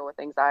 I struggle with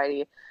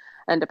anxiety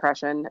and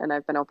depression, and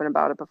I've been open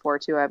about it before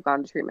too. I've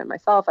gone to treatment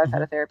myself. I've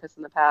had a therapist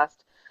in the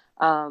past.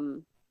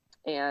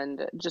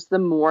 And just the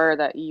more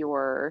that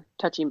you're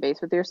touching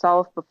base with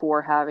yourself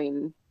before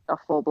having a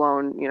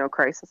full-blown,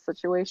 crisis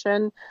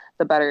situation,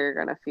 the better you're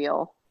going to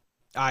feel.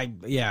 I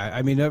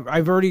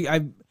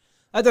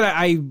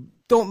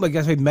don't like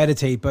I say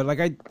meditate, but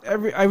like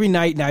every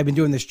night now I've been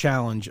doing this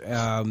challenge. It's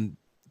kind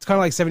of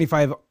like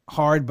 75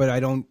 hard, but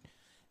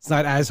it's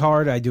not as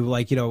hard. I do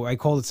I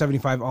call it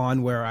 75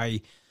 on, where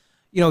I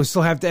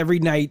still have to every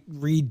night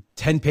read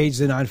 10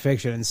 pages of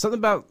nonfiction. And something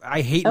about,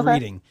 I hate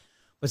reading,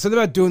 but something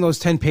about doing those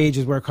 10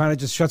 pages where it kind of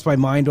just shuts my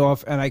mind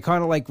off, and I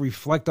kind of like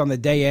reflect on the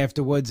day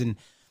afterwards, and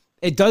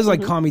it does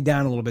calm me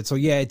down a little bit. So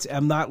yeah,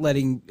 I'm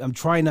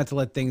trying not to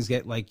let things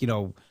get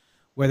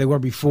where they were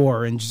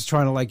before, and just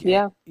trying to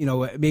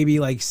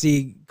maybe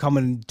see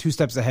coming 2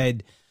 steps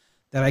ahead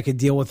that I could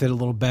deal with it a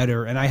little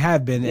better. And I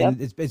have been,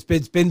 and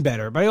it's been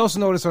better. But I also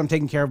notice when I'm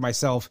taking care of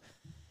myself,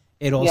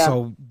 it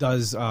also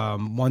does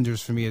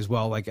wonders for me as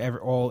well. Like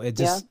one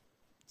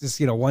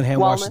hand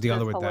washes the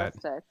other with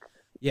holistic. That.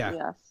 Yeah.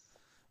 Yes.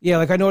 Yeah,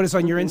 like I noticed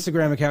on your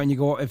Instagram account,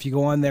 if you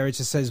go on there, it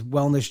just says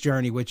wellness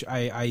journey, which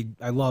I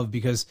love,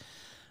 because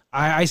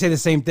I say the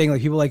same thing.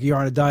 Like people you're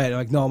on a diet. I'm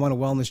like, no, I'm on a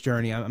wellness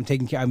journey. I'm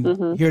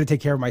here to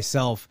take care of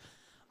myself.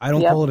 I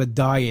don't call it a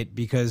diet,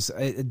 because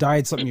a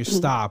diet's something you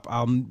stop.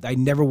 I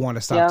never want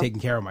to stop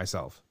taking care of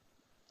myself.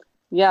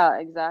 Yeah,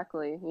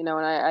 exactly. And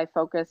I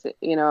focus, it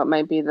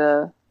might be I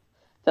feel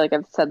like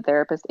I've said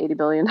therapist 80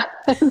 billion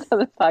times on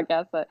this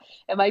podcast, but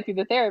it might be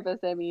the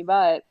therapist in me,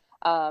 but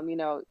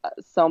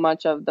so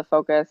much of the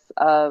focus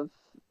of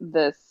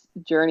this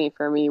journey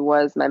for me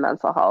was my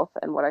mental health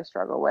and what I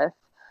struggle with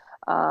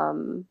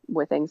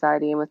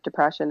anxiety and with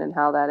depression, and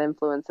how that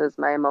influences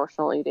my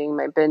emotional eating,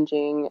 my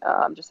binging,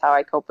 just how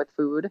I cope with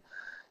food.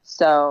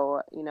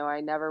 So,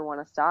 I never want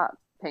to stop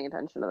paying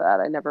attention to that.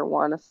 I never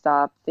want to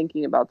stop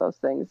thinking about those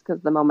things,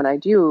 because the moment I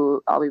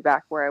do, I'll be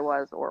back where I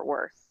was or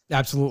worse.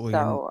 Absolutely.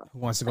 So who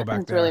wants to go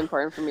back it's there? It's really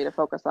important for me to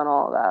focus on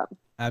all of that.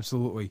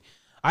 Absolutely.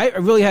 I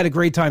really had a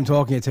great time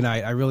talking to you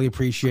tonight. I really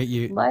appreciate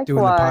you doing the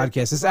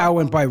podcast. This hour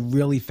went by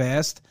really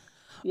fast.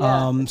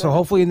 Yeah, so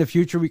hopefully in the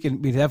future we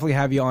definitely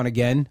have you on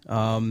again.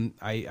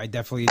 I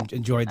definitely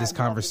enjoyed this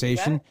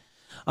conversation.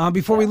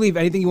 Before we leave,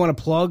 anything you want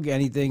to plug?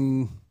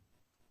 Anything?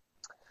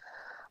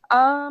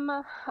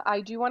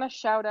 I do want to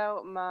shout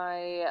out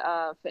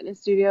my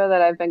fitness studio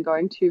that I've been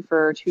going to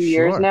for 2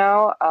 years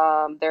now.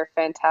 They're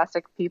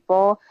fantastic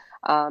people.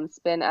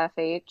 Spin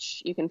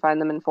FH. You can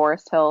find them in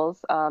Forest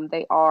Hills.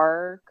 They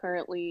are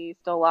currently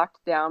still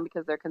locked down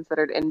because they're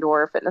considered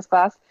indoor fitness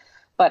class,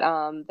 but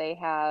they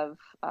have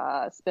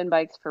spin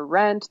bikes for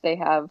rent. They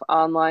have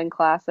online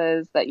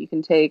classes that you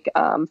can take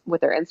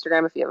with their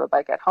Instagram if you have a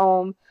bike at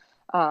home.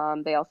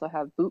 They also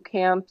have boot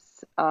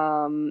camps,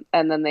 and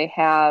then they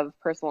have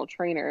personal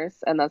trainers.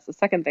 And that's the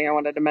second thing I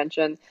wanted to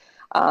mention.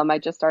 I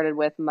just started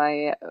with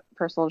my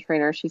personal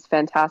trainer. She's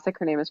fantastic.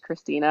 Her name is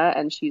Christina,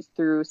 and she's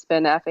through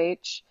Spin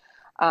FH.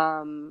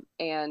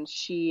 And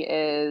she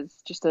is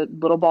just a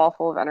little ball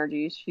full of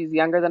energy. She's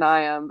younger than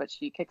I am, but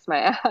she kicks my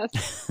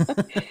ass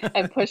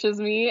and pushes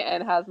me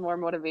and has more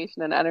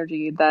motivation and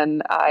energy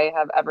than I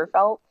have ever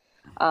felt.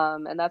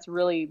 And that's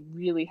really,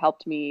 really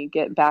helped me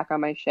get back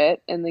on my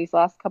shit in these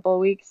last couple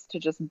of weeks, to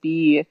just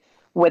be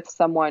with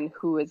someone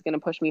who is going to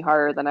push me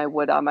harder than I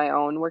would on my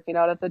own working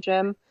out at the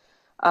gym.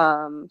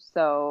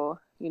 So,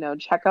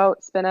 check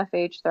out Spin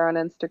FH. They're on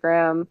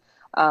Instagram.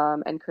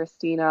 And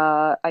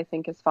Christina, I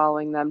think, is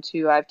following them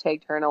too. I've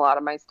tagged her in a lot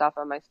of my stuff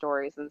on my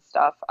stories and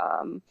stuff.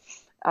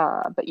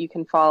 But you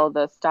can follow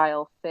the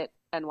Style Fit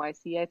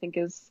NYC, I think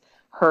is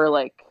her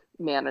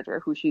manager,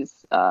 who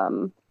she's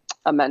a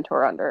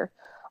mentor under,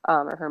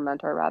 or her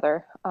mentor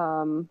rather.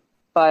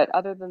 But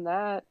other than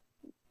that,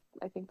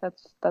 I think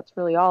that's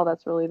really all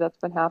that's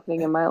been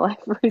happening in my life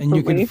recently.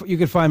 And you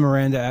can find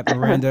Miranda at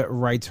Miranda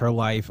Writes Her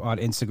Life on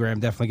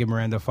Instagram. Definitely give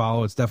Miranda a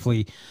follow. It's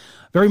definitely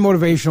very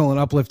motivational and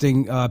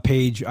uplifting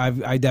page.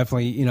 I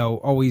definitely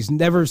always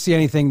never see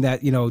anything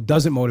that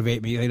doesn't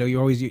motivate me.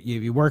 You're always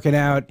you're working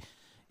out,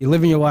 you're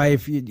living your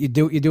life, you're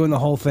doing the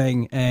whole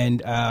thing.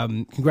 And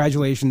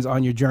congratulations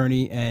on your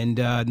journey, and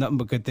nothing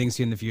but good things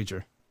to you in the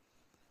future.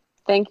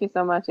 Thank you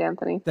so much,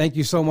 Anthony. Thank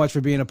you so much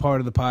for being a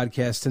part of the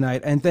podcast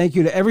tonight, and thank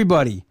you to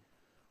everybody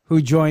who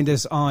joined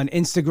us on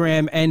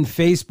Instagram and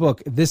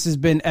Facebook. This has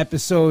been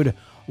episode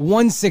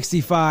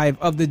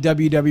 165 of the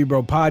WW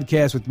Bro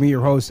podcast with me,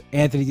 your host,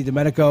 Anthony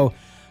DiDomenico,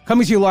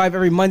 coming to you live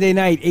every Monday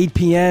night, 8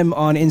 p.m.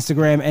 on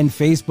Instagram and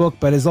Facebook.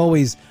 But as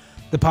always,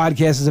 the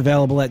podcast is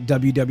available at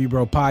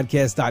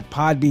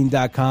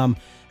www.bropodcast.podbean.com,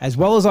 as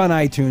well as on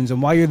iTunes.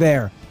 And while you're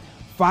there,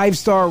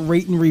 5-star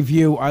rate and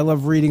review. I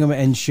love reading them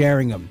and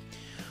sharing them.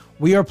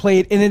 We are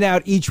played in and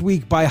out each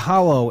week by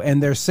Hollow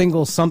and their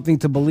single Something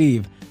to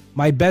Believe.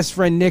 My best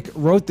friend Nick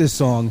wrote this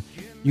song.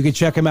 You can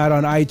check him out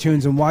on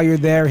iTunes. And while you're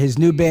there, his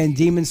new band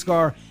Demon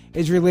Scar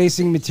is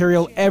releasing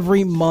material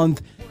every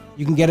month.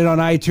 You can get it on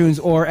iTunes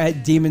or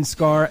at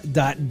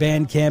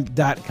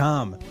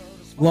demonscar.bandcamp.com.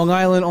 Long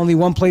Island, only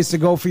one place to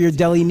go for your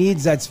deli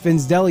needs. That's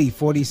Finn's Deli,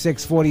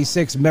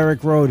 4646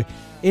 Merrick Road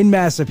in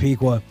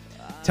Massapequa.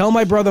 Tell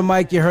my brother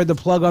Mike you heard the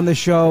plug on the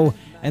show,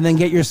 and then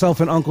get yourself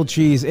an Uncle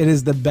Cheese. It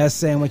is the best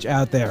sandwich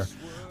out there.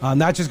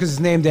 Not just because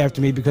it's named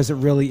after me, because it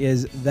really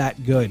is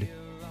that good.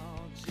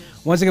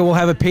 Once again, we'll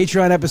have a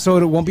Patreon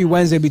episode. It won't be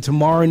Wednesday, it'll be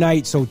tomorrow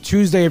night. So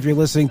Tuesday, if you're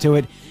listening to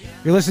it,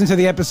 if you're listening to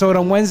the episode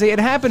on Wednesday, it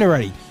happened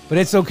already. But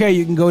it's okay.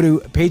 You can go to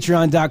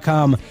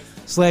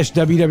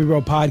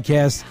patreon.com/WWBro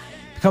podcast,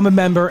 become a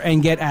member,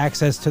 and get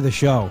access to the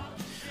show.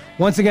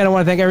 Once again, I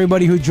want to thank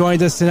everybody who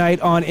joined us tonight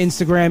on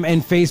Instagram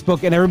and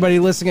Facebook, and everybody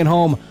listening at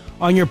home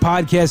on your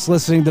podcast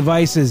listening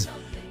devices.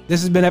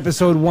 This has been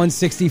episode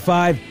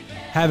 165.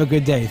 Have a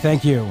good day.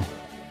 Thank you.